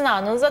 Ama sizin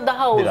alnınıza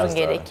daha uzun biraz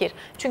gerekir.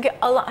 Çünkü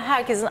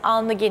herkesin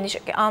alnı geniş,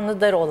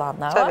 alnı dar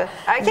olanlar var.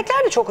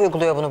 Erkekler de çok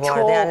uyguluyor bunu bu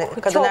arada. Yani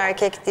kadın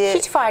erkek diye.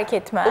 Hiç fark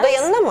etmez. Bu da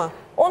yanına mı?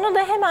 Onu da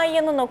hemen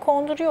yanına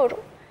konduruyorum.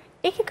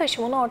 İki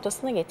kaşımın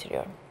ortasına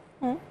getiriyorum.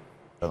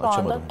 Şu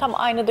anda tam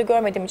aynada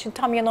görmediğim için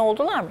tam yana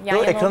oldular mı? Yan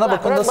yana ekrana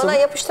bakın nasıl? Bana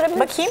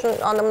yapıştırabilir misin? Bakayım.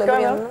 Şu anlamda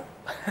bir yanına.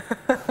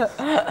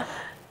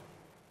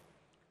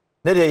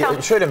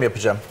 Nereye? Şöyle mi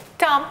yapacağım?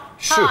 Tam.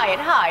 Şu.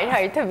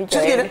 Hayır tabii ki.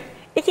 Çizgili.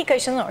 İki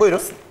kaşının ortası.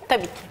 Buyurun.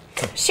 Tabii ki.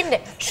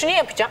 Şimdi şunu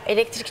yapacağım.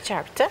 Elektrik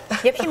çarptı.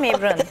 Yapayım mı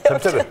Ebru Hanım?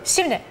 Tabii.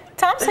 Şimdi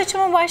tam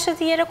saçımın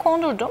başladığı yere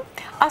kondurdum.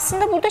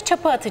 Aslında burada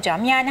çapa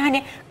atacağım. Yani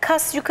hani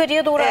kas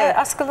yukarıya doğru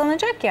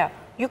askılanacak ya.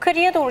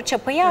 Yukarıya doğru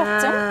çapayı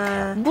attım.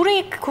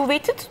 Burayı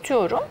kuvvetli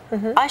tutuyorum.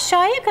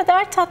 Aşağıya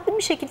kadar tatlı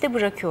bir şekilde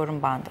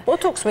bırakıyorum bandı.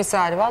 Botoks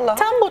misali vallahi.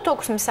 Tam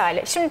botoks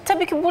misali. Şimdi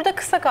tabii ki burada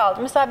kısa kaldı.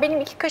 Mesela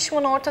benim iki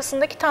kaşımın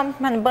ortasındaki tam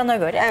hani bana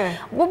göre.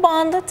 Bu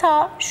bandı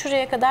ta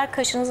şuraya kadar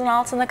kaşınızın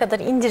altına kadar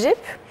indirip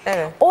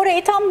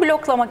orayı tam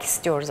bloklamak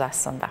istiyoruz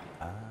aslında.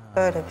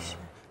 Öyle bir şey.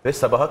 Ve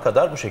sabaha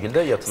kadar bu şekilde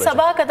yatılacak.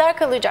 Sabaha kadar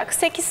kalacak.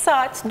 8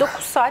 saat,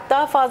 9 saat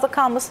daha fazla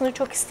kalmasını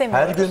çok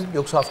istemiyoruz. Her gün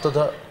yoksa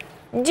haftada?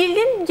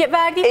 Cildin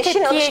verdiği tepkiye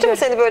Eşin alıştı mı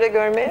seni böyle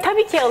görmeye?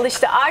 Tabii ki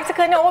alıştı. Artık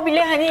hani o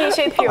bile hani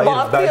şey yapıyor.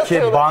 Hayır,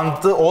 belki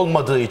bandı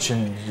olmadığı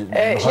için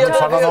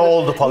sana ne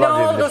oldu falan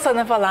diyebilir. Ne oldu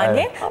sana falan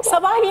diye.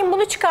 Sabahleyin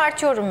bunu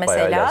çıkartıyorum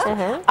mesela.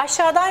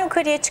 Aşağıdan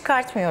yukarıya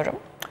çıkartmıyorum.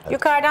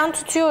 Yukarıdan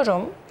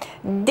tutuyorum.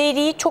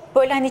 Deriyi çok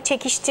böyle hani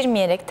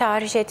çekiştirmeyerek,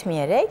 tahriş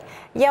etmeyerek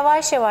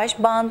yavaş yavaş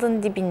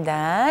bandın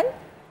dibinden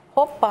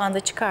hop bandı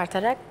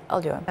çıkartarak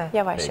alıyorum.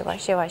 Yavaş.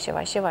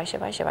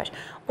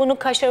 Bunu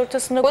kaş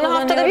ortasında kullanıyoruz.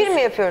 Bunu haftada bir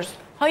mi yapıyoruz?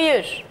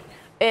 Hayır.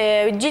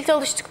 Cilt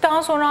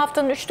alıştıktan sonra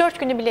haftanın 3-4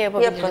 günü bile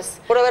yapabiliriz.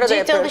 Buralara da cilt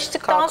yapıyoruz.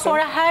 alıştıktan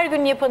sonra her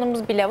gün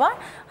yapanımız bile var.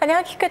 Hani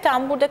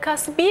hakikaten burada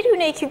kası bir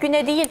güne 2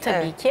 güne değil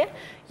tabii ki.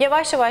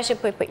 Yavaş yavaş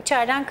yapıp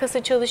içeriden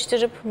kası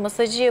çalıştırıp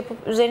masajı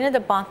yapıp üzerine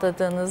de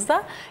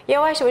bantladığınızda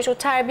yavaş yavaş o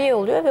terbiye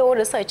oluyor ve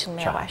orası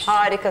açılmaya başlıyor.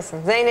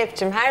 Harikasın.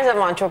 Zeynep'ciğim her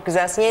zaman çok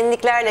güzelsin.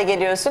 Yeniliklerle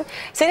geliyorsun.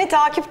 Seni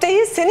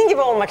takipteyiz. Senin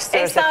gibi olmak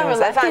istiyoruz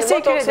hepimiz. Efendim,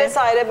 botoks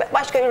vesaire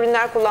başka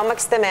ürünler kullanmak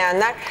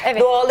istemeyenler,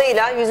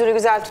 doğalıyla yüzünü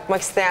güzel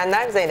tutmak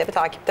isteyenler Zeynep'i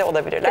takipte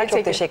olabilirler.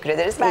 Çok teşekkür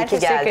ederiz. İyi ki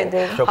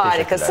geldin. Çok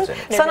harikasın.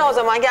 Sana o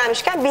zaman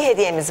gelmişken bir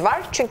hediyemiz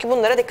var. Çünkü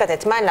bunlara dikkat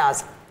etmen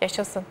lazım.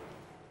 Yaşasın.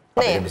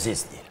 Haberimizi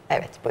izleyelim.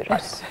 Evet, buyurun.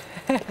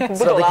 Bu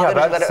Sıradaki haber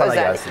dolandırıcılara sana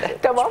özellikle. gelsin.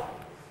 Tamam.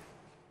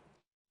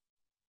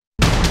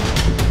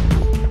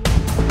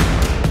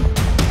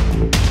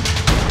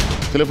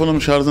 Telefonumun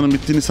şarjının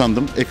bittiğini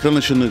sandım. Ekran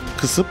ışığını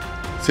kısıp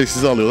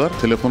sessize alıyorlar.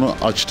 Telefonu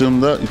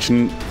açtığımda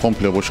içinin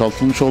komple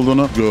boşaltılmış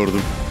olduğunu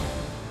gördüm.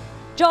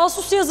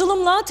 Casus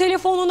yazılımla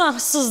telefonuna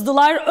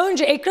sızdılar.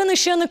 Önce ekran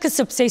ışığını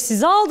kısıp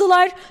sessize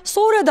aldılar.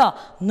 Sonra da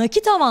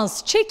nakit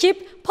avans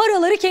çekip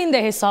paraları kendi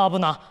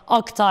hesabına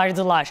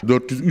aktardılar.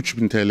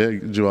 403.000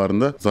 TL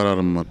civarında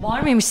zararım var. Var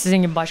mıymış sizin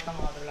gibi başka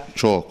mağdurlar?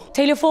 Çok.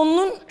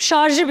 Telefonunun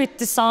şarjı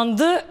bitti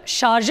sandı.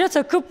 Şarja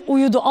takıp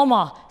uyudu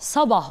ama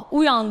sabah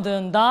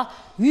uyandığında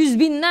yüz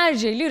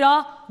binlerce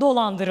lira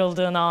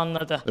dolandırıldığını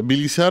anladı.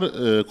 Bilgisayar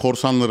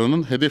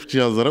korsanlarının hedef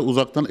cihazlara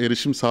uzaktan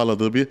erişim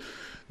sağladığı bir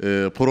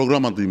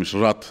program adıymış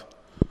RAT.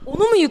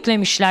 Onu mu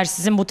yüklemişler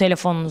sizin bu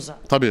telefonunuza?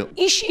 Tabii.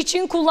 İş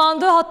için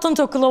kullandığı hattın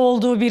takılı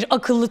olduğu bir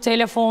akıllı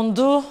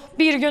telefondu.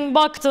 Bir gün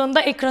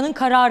baktığında ekranın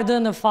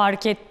karardığını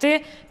fark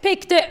etti.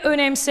 Pek de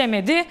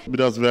önemsemedi.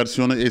 Biraz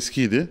versiyonu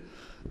eskiydi.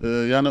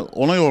 Yani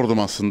ona yordum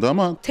aslında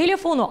ama...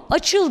 Telefonu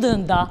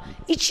açıldığında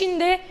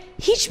içinde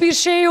hiçbir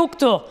şey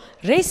yoktu.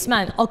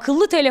 Resmen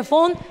akıllı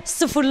telefon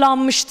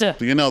sıfırlanmıştı.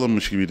 Yeni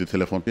alınmış gibiydi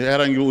telefon.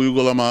 Herhangi bir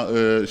uygulama,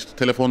 işte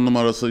telefon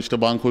numarası,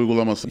 işte banka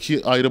uygulaması.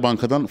 2 ayrı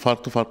bankadan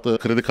farklı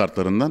kredi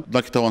kartlarından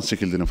nakit avans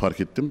çekildiğini fark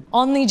ettim.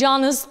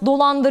 Anlayacağınız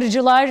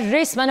dolandırıcılar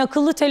resmen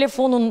akıllı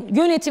telefonun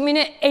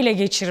yönetimini ele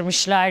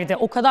geçirmişlerdi.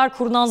 O kadar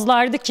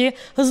kurnazlardı ki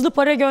hızlı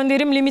para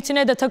gönderim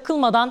limitine de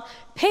takılmadan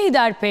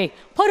peyderpey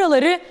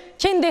paraları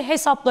kendi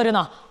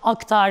hesaplarına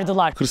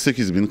aktardılar.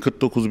 48 bin,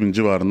 49 bin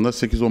civarında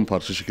 8-10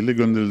 parça şekilde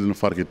gönderildiğini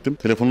fark ettim.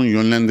 Telefonun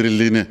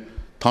yönlendirildiğini,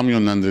 tam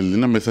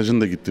yönlendirildiğine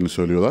mesajın da gittiğini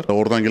söylüyorlar.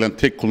 Oradan gelen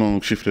tek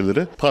kullanımlık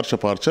şifreleri parça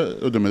parça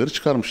ödemeleri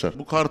çıkarmışlar.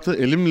 Bu kartı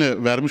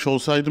elimle vermiş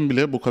olsaydım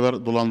bile bu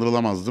kadar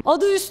dolandırılamazdım.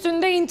 Adı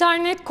üstünde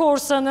internet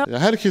korsanı.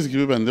 Herkes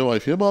gibi ben de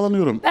Wi-Fi'ye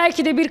bağlanıyorum.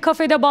 Belki de bir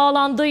kafede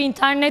bağlandığı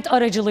internet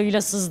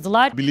aracılığıyla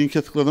sızdılar. Bir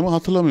linke tıkladığımı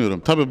hatırlamıyorum.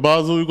 Tabii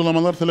bazı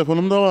uygulamalar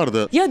telefonumda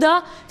vardı. Ya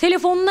da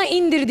telefonuna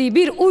indirdiği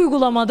bir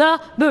uygulamada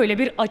böyle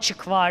bir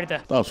açık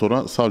vardı. Daha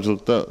sonra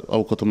savcılıkta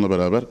avukatımla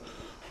beraber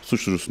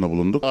suç duyurusunda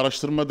bulunduk.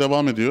 Araştırma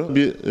devam ediyor.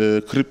 Bir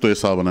kripto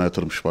hesabına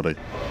yatırmış parayı.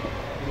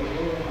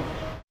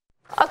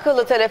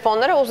 Akıllı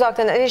telefonlara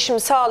uzaktan erişim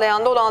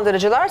sağlayan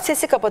dolandırıcılar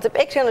sesi kapatıp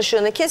ekran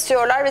ışığını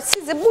kesiyorlar ve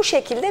sizi bu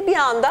şekilde bir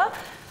anda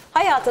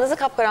hayatınızı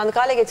kapkaranlık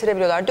hale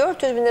getirebiliyorlar.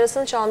 400 bin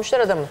lirasını çalmışlar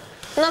adamın.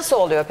 Nasıl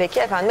oluyor peki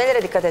efendim?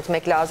 Nelere dikkat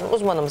etmek lazım?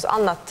 Uzmanımız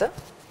anlattı.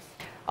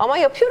 Ama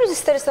yapıyoruz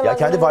ister istemez. Ya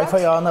kendi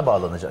Wi-Fi ağına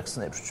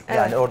bağlanacaksın Ebru'cum. Evet.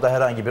 Yani orada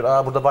herhangi bir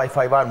burada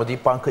Wi-Fi var mı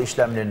deyip banka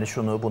işlemlerini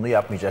şunu bunu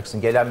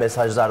yapmayacaksın. Gelen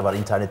mesajlar var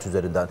internet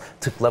üzerinden.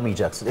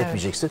 Tıklamayacaksın,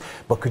 etmeyeceksin.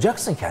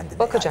 Bakacaksın kendine.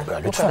 Bakacak.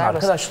 Yani. Lütfen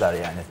arkadaşlar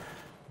yani.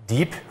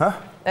 Deyip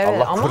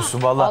evet, Allah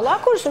korusun vallahi.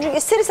 Allah korusun çünkü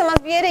ister istemez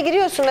bir yere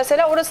giriyorsun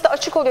mesela orası da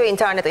açık oluyor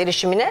internet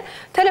erişimine.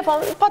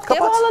 Telefon pat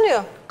diye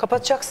bağlanıyor.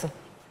 Kapatacaksın.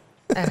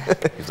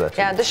 Evet. Güzel.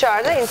 Yani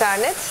dışarıda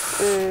internet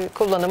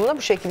kullanımını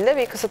bu şekilde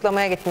bir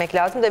kısıtlamaya gitmek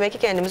lazım. Demek ki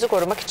kendimizi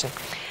korumak için.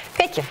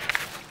 Peki.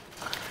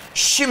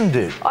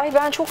 Şimdi. Ay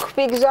ben çok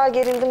bir güzel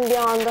gerildim bir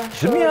anda.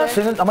 Değil mi ya?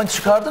 Senin ama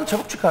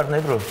çabuk çıkardın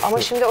Ebru.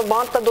 Ama şimdi o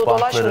bantla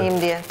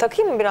dolaşmayayım diye.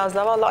 Takayım mı biraz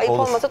daha? Vallahi ayıp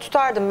olmasa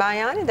tutardım ben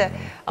yani de.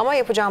 Ama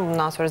yapacağım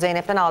bundan sonra.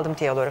 Zeynep'ten aldım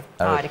tiyaları.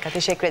 Evet. Harika.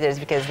 Teşekkür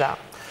ederiz bir kez daha.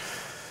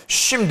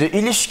 Şimdi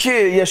ilişki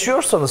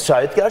yaşıyorsanız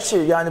şayet, gerçi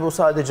yani bu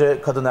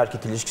sadece kadın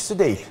erkek ilişkisi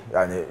değil.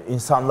 Yani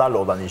insanlarla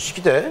olan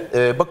ilişki de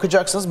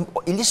bakacaksınız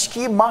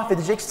ilişkiyi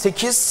mahvedecek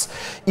 8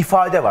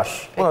 ifade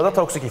var. Buna da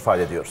toksik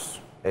ifade diyoruz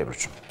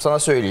Ebru'cum. Sana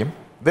söyleyeyim.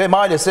 Ve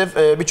maalesef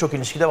birçok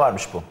ilişkide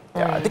varmış bu.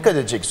 Ya, dikkat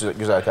edeceksiniz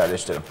güzel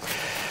kardeşlerim.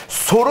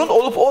 Sorun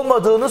olup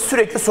olmadığını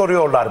sürekli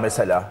soruyorlar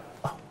mesela.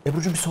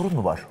 Ebru'cum bir sorun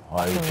mu var?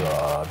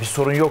 Hayda. Bir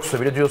sorun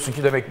yoksa bile diyorsun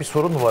ki demek bir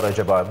sorun mu var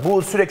acaba?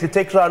 Bu sürekli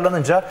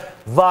tekrarlanınca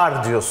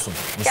var diyorsun.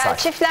 Misal. Yani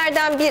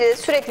çiftlerden biri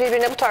sürekli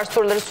birbirine bu tarz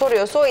soruları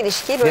soruyorsa o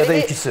ilişkiyi böyle ya da bir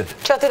ikisi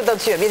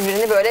çatırdatıyor.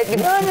 Birbirini böyle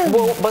bir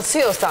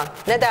basıyorsan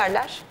ne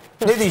derler?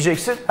 Ne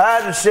diyeceksin?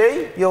 Her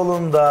şey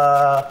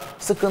yolunda.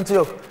 Sıkıntı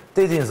yok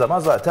dediğin zaman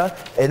zaten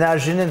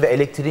enerjinin ve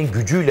elektriğin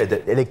gücüyle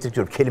de,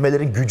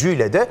 kelimelerin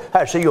gücüyle de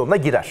her şey yoluna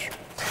girer.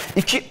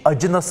 2,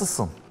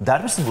 acınasısın.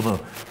 Der misin bunu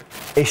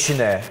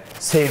eşine,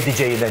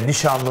 sevdiceğine,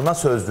 nişanlına,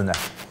 sözlüne?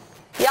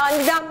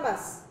 Yani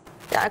denmez.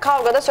 Yani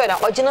kavgada söyle.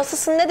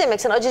 Acınasısın ne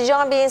demek? Sen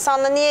acıyacağın bir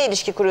insanla niye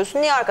ilişki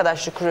kuruyorsun? Niye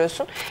arkadaşlık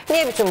kuruyorsun?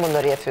 Niye bütün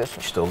bunları yapıyorsun?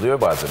 İşte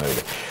oluyor bazen öyle.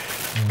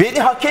 Beni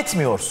hak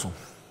etmiyorsun.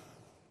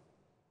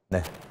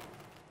 Ne?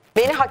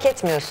 Beni hak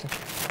etmiyorsun.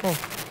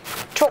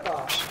 Çok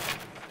ağır.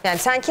 Yani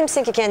sen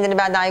kimsin ki kendini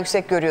benden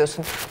yüksek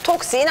görüyorsun?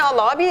 Toksiğin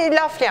Allah'a bir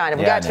laf yani.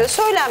 Bu gerçekten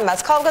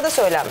söylenmez. Kavgada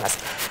söylenmez.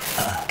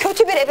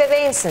 Kötü bir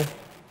ebeveynsin.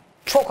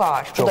 Çok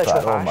ağır. Çok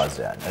ağır olmaz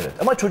yani. Evet.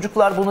 Ama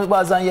çocuklar bunu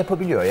bazen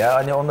yapabiliyor ya.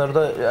 Hani onları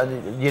da yani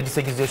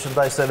 7-8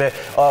 yaşındaysa ve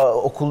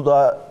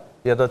okulda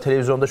ya da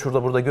televizyonda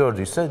şurada burada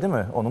gördüyse değil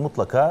mi? Onu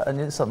mutlaka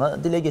hani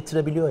sana dile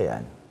getirebiliyor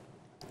yani.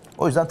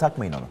 O yüzden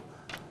takmayın onu.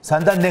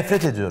 Senden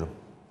nefret ediyorum.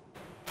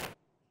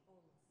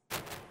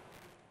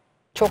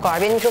 Çok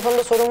ağır. Benim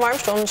mikrofonumda sorun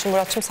varmış da onun için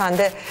Murat'cığım sen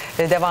de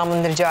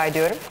devamını rica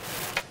ediyorum.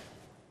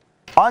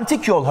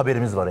 Antik yol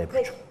haberimiz var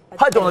Ebru'cum.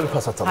 Hadi ona bir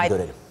pas atalım,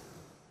 görelim.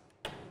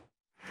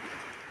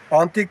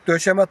 Antik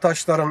döşeme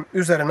taşların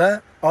üzerine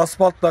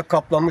asfaltla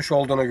kaplanmış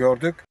olduğunu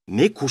gördük.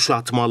 Ne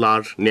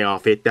kuşatmalar, ne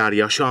afetler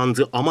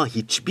yaşandı ama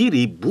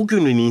hiçbiri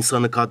bugünün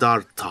insanı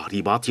kadar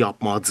tahribat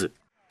yapmadı.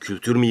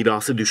 Kültür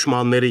mirası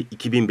düşmanları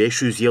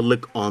 2500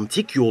 yıllık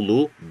antik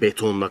yolu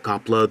betonla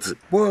kapladı.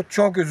 Bu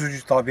çok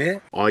üzücü tabii.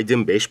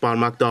 Aydın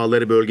Beşparmak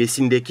Dağları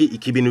bölgesindeki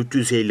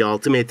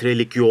 2356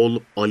 metrelik yol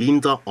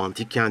Alinda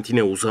antik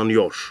kentine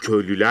uzanıyor.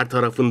 Köylüler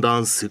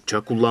tarafından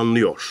sıkça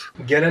kullanılıyor.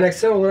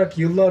 Geleneksel olarak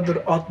yıllardır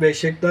at ve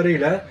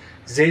eşekleriyle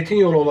zeytin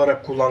yolu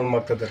olarak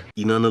kullanılmaktadır.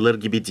 İnanılır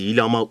gibi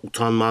değil ama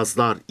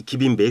utanmazlar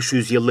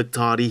 2500 yıllık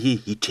tarihi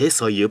hiçe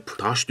sayıp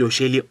taş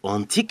döşeli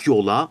antik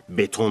yola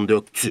beton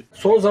döktü.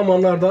 Son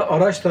zamanlarda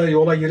araçla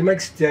yola girmek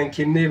isteyen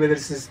kimliği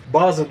belirsiz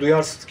bazı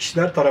duyarsız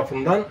kişiler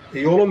tarafından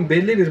yolun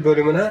belli bir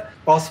bölümüne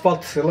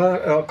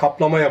asfaltla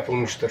kaplama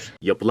yapılmıştır.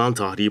 Yapılan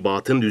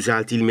tahribatın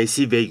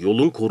düzeltilmesi ve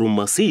yolun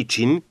korunması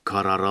için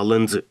karar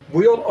alındı.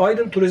 Bu yol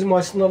Aydın turizmi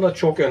açısından da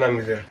çok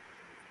önemlidir.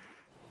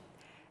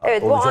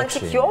 Evet, bu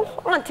antik yol,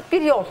 antik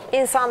bir yol.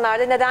 İnsanlar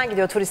da neden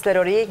gidiyor turistler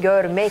orayı?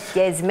 Görmek,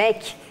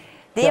 gezmek,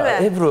 değil mi?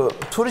 Ebru,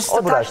 turisti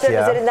o bırak ya. O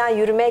taşların üzerinden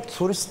yürümek.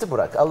 Turisti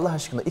bırak Allah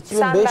aşkına.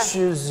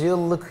 2500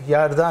 yıllık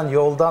yerden,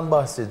 yoldan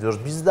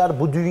bahsediyoruz. Bizler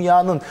bu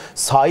dünyanın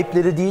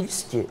sahipleri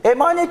değiliz ki.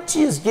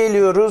 Emanetçiyiz,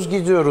 geliyoruz,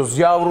 gidiyoruz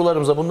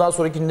yavrularımıza. Bundan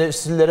sonraki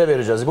nesillere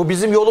vereceğiz. Bu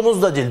bizim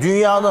yolumuz da değil,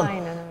 dünyanın.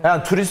 Aynen öyle.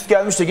 Yani turist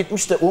gelmiş de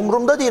gitmiş de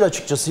umurumda değil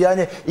açıkçası.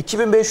 Yani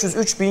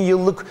 2500-3000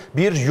 yıllık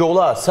bir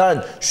yola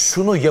sen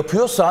şunu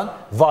yapıyorsan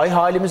vay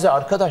halimize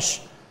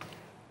arkadaş.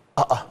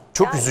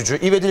 Çok üzücü.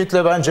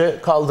 İvedilikle bence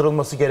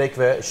kaldırılması gerek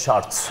ve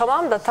şart.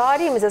 Tamam da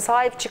tarihimize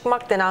sahip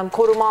çıkmak denen,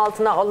 koruma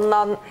altına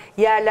alınan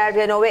yerler,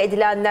 renove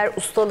edilenler,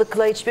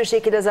 ustalıkla hiçbir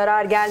şekilde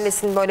zarar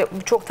gelmesin. Böyle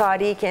çok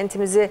tarihi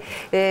kentimizi,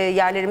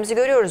 yerlerimizi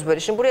görüyoruz böyle.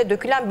 Şimdi buraya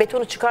dökülen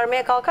betonu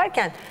çıkarmaya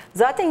kalkarken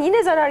zaten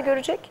yine zarar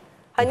görecek.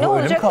 Hani ne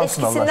olacak?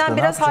 Eskisinden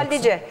biraz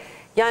hallice.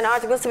 Yani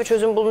artık nasıl bir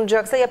çözüm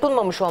bulunacaksa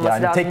yapılmamış olması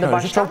lazım. Yani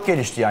teknoloji çok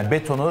gelişti. Yani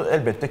betonu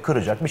elbette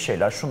kıracak bir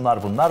şeyler,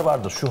 şunlar bunlar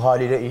vardır. Şu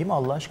haliyle iyi mi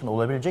Allah aşkına?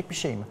 Olabilecek bir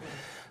şey mi?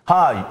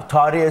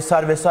 Tarihi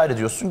eser vesaire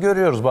diyorsun.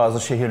 Görüyoruz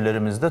bazı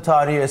şehirlerimizde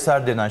tarihi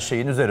eser denen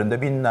şeyin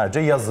üzerinde binlerce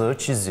yazı,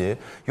 çizi,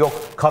 yok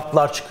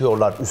katlar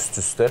çıkıyorlar üst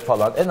üste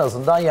falan. En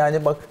azından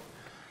yani bak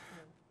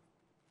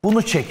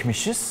bunu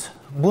çekmişiz,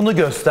 bunu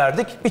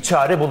gösterdik. Bir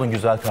çare bulun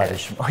güzel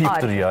kardeşim.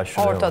 Ayıptır ya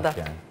şuraya ortada. Bak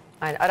yani.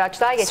 Yani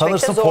araçlar geçmekte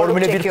sanırsın zorluk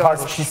Formula 1 çekiyormuş.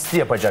 park pisti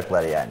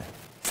yapacaklar yani.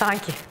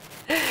 Sanki.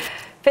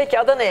 Peki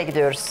Adana'ya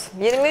gidiyoruz.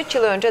 23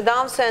 yıl önce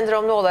Down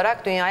sendromlu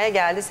olarak dünyaya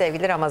geldi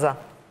sevgili Ramazan.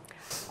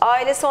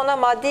 Ailesi ona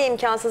maddi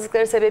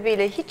imkansızlıkları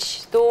sebebiyle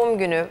hiç doğum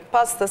günü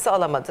pastası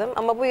alamadım.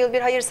 Ama bu yıl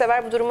bir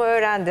hayırsever bu durumu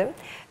öğrendim.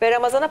 Ve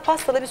Ramazan'a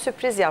pastalı bir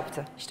sürpriz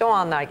yaptı. İşte o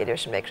anlar geliyor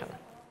şimdi ekrana.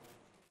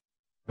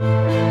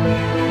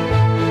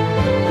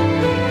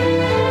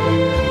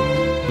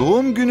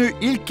 Doğum günü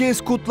ilk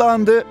kez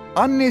kutlandı.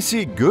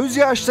 Annesi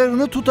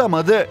gözyaşlarını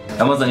tutamadı.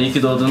 Ramazan iyi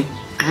ki doğdun.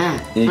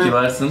 İyi ki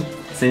varsın.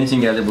 Senin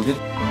için geldi bugün.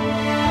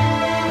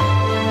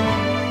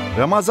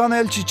 Ramazan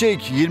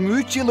Elçiçek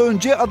 23 yıl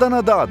önce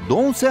Adana'da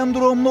Down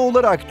sendromlu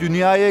olarak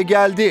dünyaya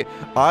geldi.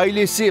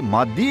 Ailesi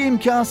maddi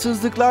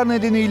imkansızlıklar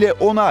nedeniyle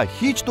ona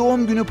hiç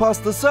doğum günü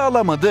pastası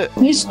alamadı.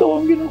 Hiç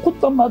doğum günü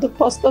kutlamadık,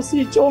 pastası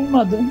hiç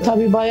olmadı.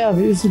 Tabii bayağı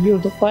bir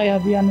üzülüyorduk,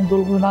 bayağı bir yani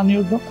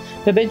duygulanıyordum.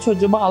 Ve ben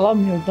çocuğumu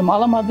alamıyordum.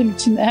 Alamadığım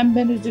için hem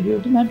ben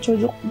üzülüyordum hem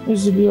çocuk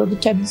üzülüyordu,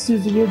 kendisi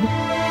üzülüyordu.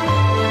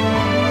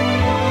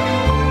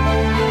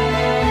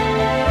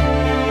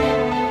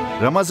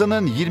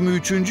 Ramazan'ın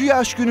 23.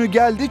 yaş günü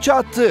geldi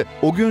çattı.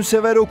 O gün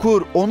sever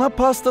okur ona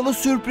pastalı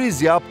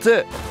sürpriz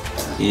yaptı.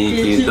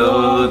 İyi ki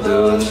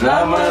doğdun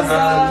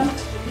Ramazan,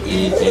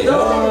 iyi ki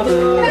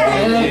doğdun,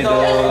 iyi ki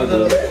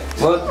doğdun.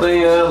 Mutlu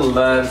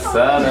yıllar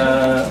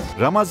sana.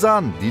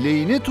 Ramazan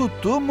dileğini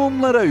tuttu,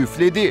 mumlara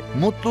üfledi.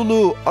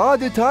 Mutluluğu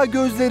adeta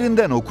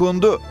gözlerinden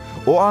okundu.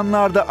 O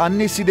anlarda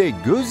annesi de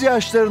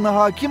gözyaşlarına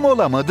hakim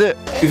olamadı.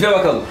 Üfle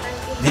bakalım.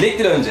 Dilek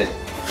dile önce.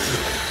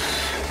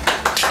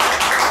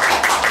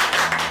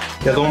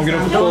 Ya doğum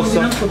günün kutlu olsun.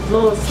 Doğum günün kutlu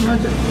olsun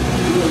hocam.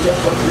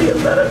 Mutlu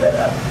yıllara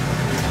beraber.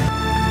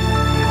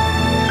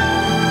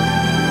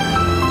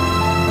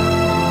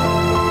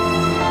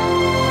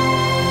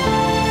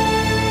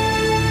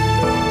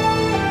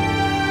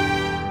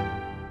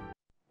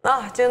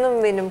 Ah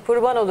canım benim,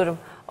 kurban olurum.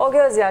 O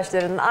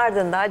gözyaşlarının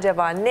ardında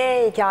acaba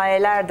ne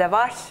hikayeler de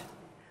var?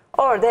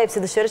 Orada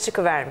hepsi dışarı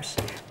çıkıvermiş.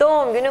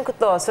 Doğum günün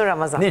kutlu olsun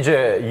Ramazan. Nice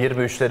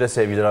 23'lere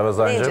sevgili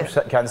Ramazancığım.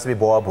 Nice. Kendisi bir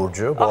boğa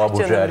burcu. Boğa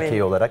burcu erkeği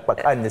benim. olarak.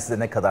 Bak annesi de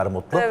ne kadar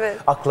mutlu. Evet.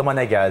 Aklıma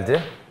ne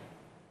geldi?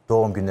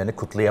 Doğum günlerini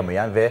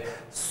kutlayamayan ve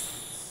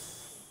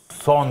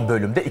son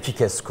bölümde 2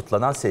 kez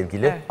kutlanan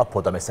sevgili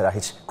Apo'da mesela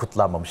hiç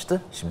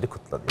kutlanmamıştı. Şimdi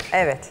kutlanıyor.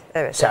 Evet,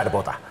 evet.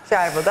 Şerbo'da.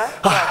 Şerbo'da.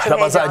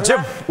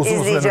 Ramazancığım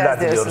uzun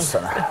ömürler diliyoruz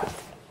sana.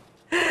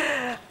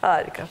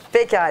 Harika.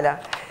 Pekala.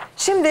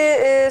 Şimdi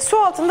su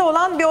altında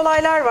olan bir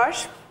olaylar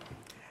var.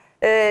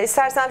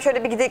 İstersen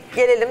şöyle bir gidip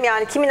gelelim.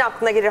 Yani kimin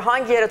aklına gelir,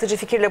 hangi yaratıcı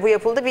fikirle bu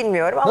yapıldı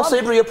bilmiyorum. Ama nasıl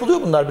Ebru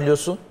yapılıyor bunlar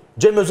biliyorsun?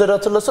 Cem Özer'i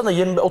hatırlasana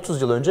 20-30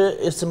 yıl önce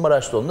Esin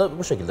Maraşlıoğlu'na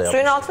bu şekilde yapmıştı.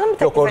 Suyun altına mı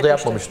teklif Yok orada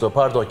etmişti? yapmamıştı o,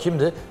 pardon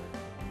kimdi?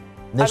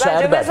 Neşe ben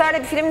Cem Erber. Özer'le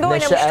bir filmde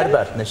oynamıştım.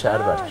 Neşe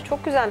Erber.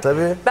 Çok güzel.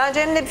 Tabii. Ben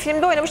Cem'le bir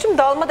filmde oynamıştım.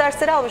 Dalma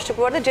dersleri almıştık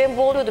bu arada. Cem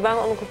boğuluyordu. Ben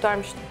onu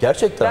kurtarmıştım.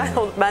 Gerçekten mi?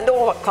 Ben de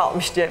o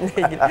kalmış Cem'le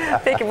ilgili.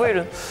 Peki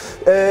buyurun.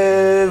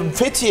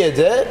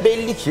 Fethiye'de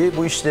belli ki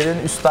bu işlerin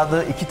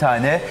üstadı 2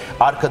 tane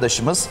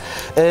arkadaşımız.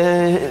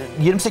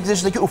 28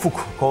 yaşındaki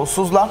Ufuk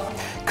Kolsuz'la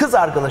kız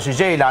arkadaşı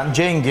Ceylan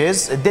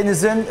Cengiz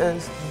denizin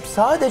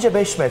sadece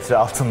 5 metre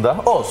altında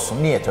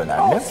olsun, niyet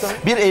önemli. Olsun.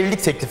 Bir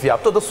evlilik teklifi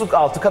yaptı. O da su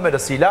altı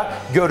kamerasıyla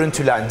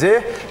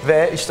görüntülendi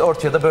ve işte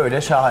ortaya da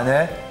böyle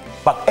şahane,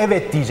 bak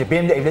evet diyecek,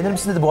 benimle evlenir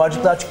misin dedi,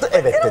 buharcıklar çıktı,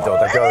 evet dedi o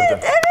da, gördüm.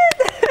 Evet.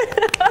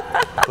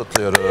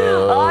 Kutluyoruz.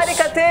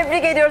 Harika,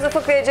 tebrik ediyoruz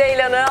Ufuk ve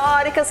Ceylan'ı.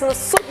 Harikasınız,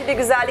 su gibi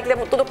güzellikle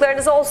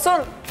mutluluklarınız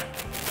olsun.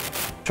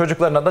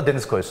 Çocuklarına da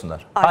deniz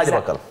koysunlar. Hadi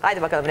güzel. bakalım.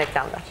 Hadi bakalım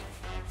reklamlar.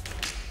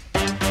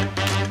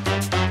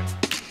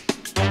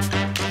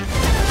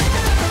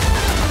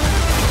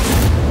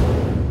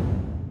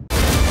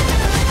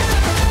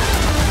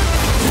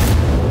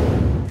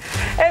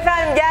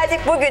 Efendim geldik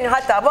bugün,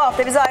 hatta bu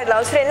hafta bize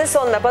ayrılan sürenin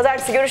sonuna.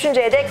 Pazartesi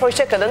görüşünceye dek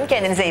hoşça kalın,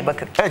 kendinize iyi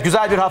bakın. Evet,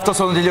 güzel bir hafta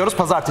sonu diliyoruz.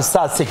 Pazartesi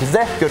saat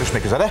 8'de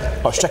görüşmek üzere.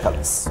 Hoşça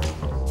kalınız.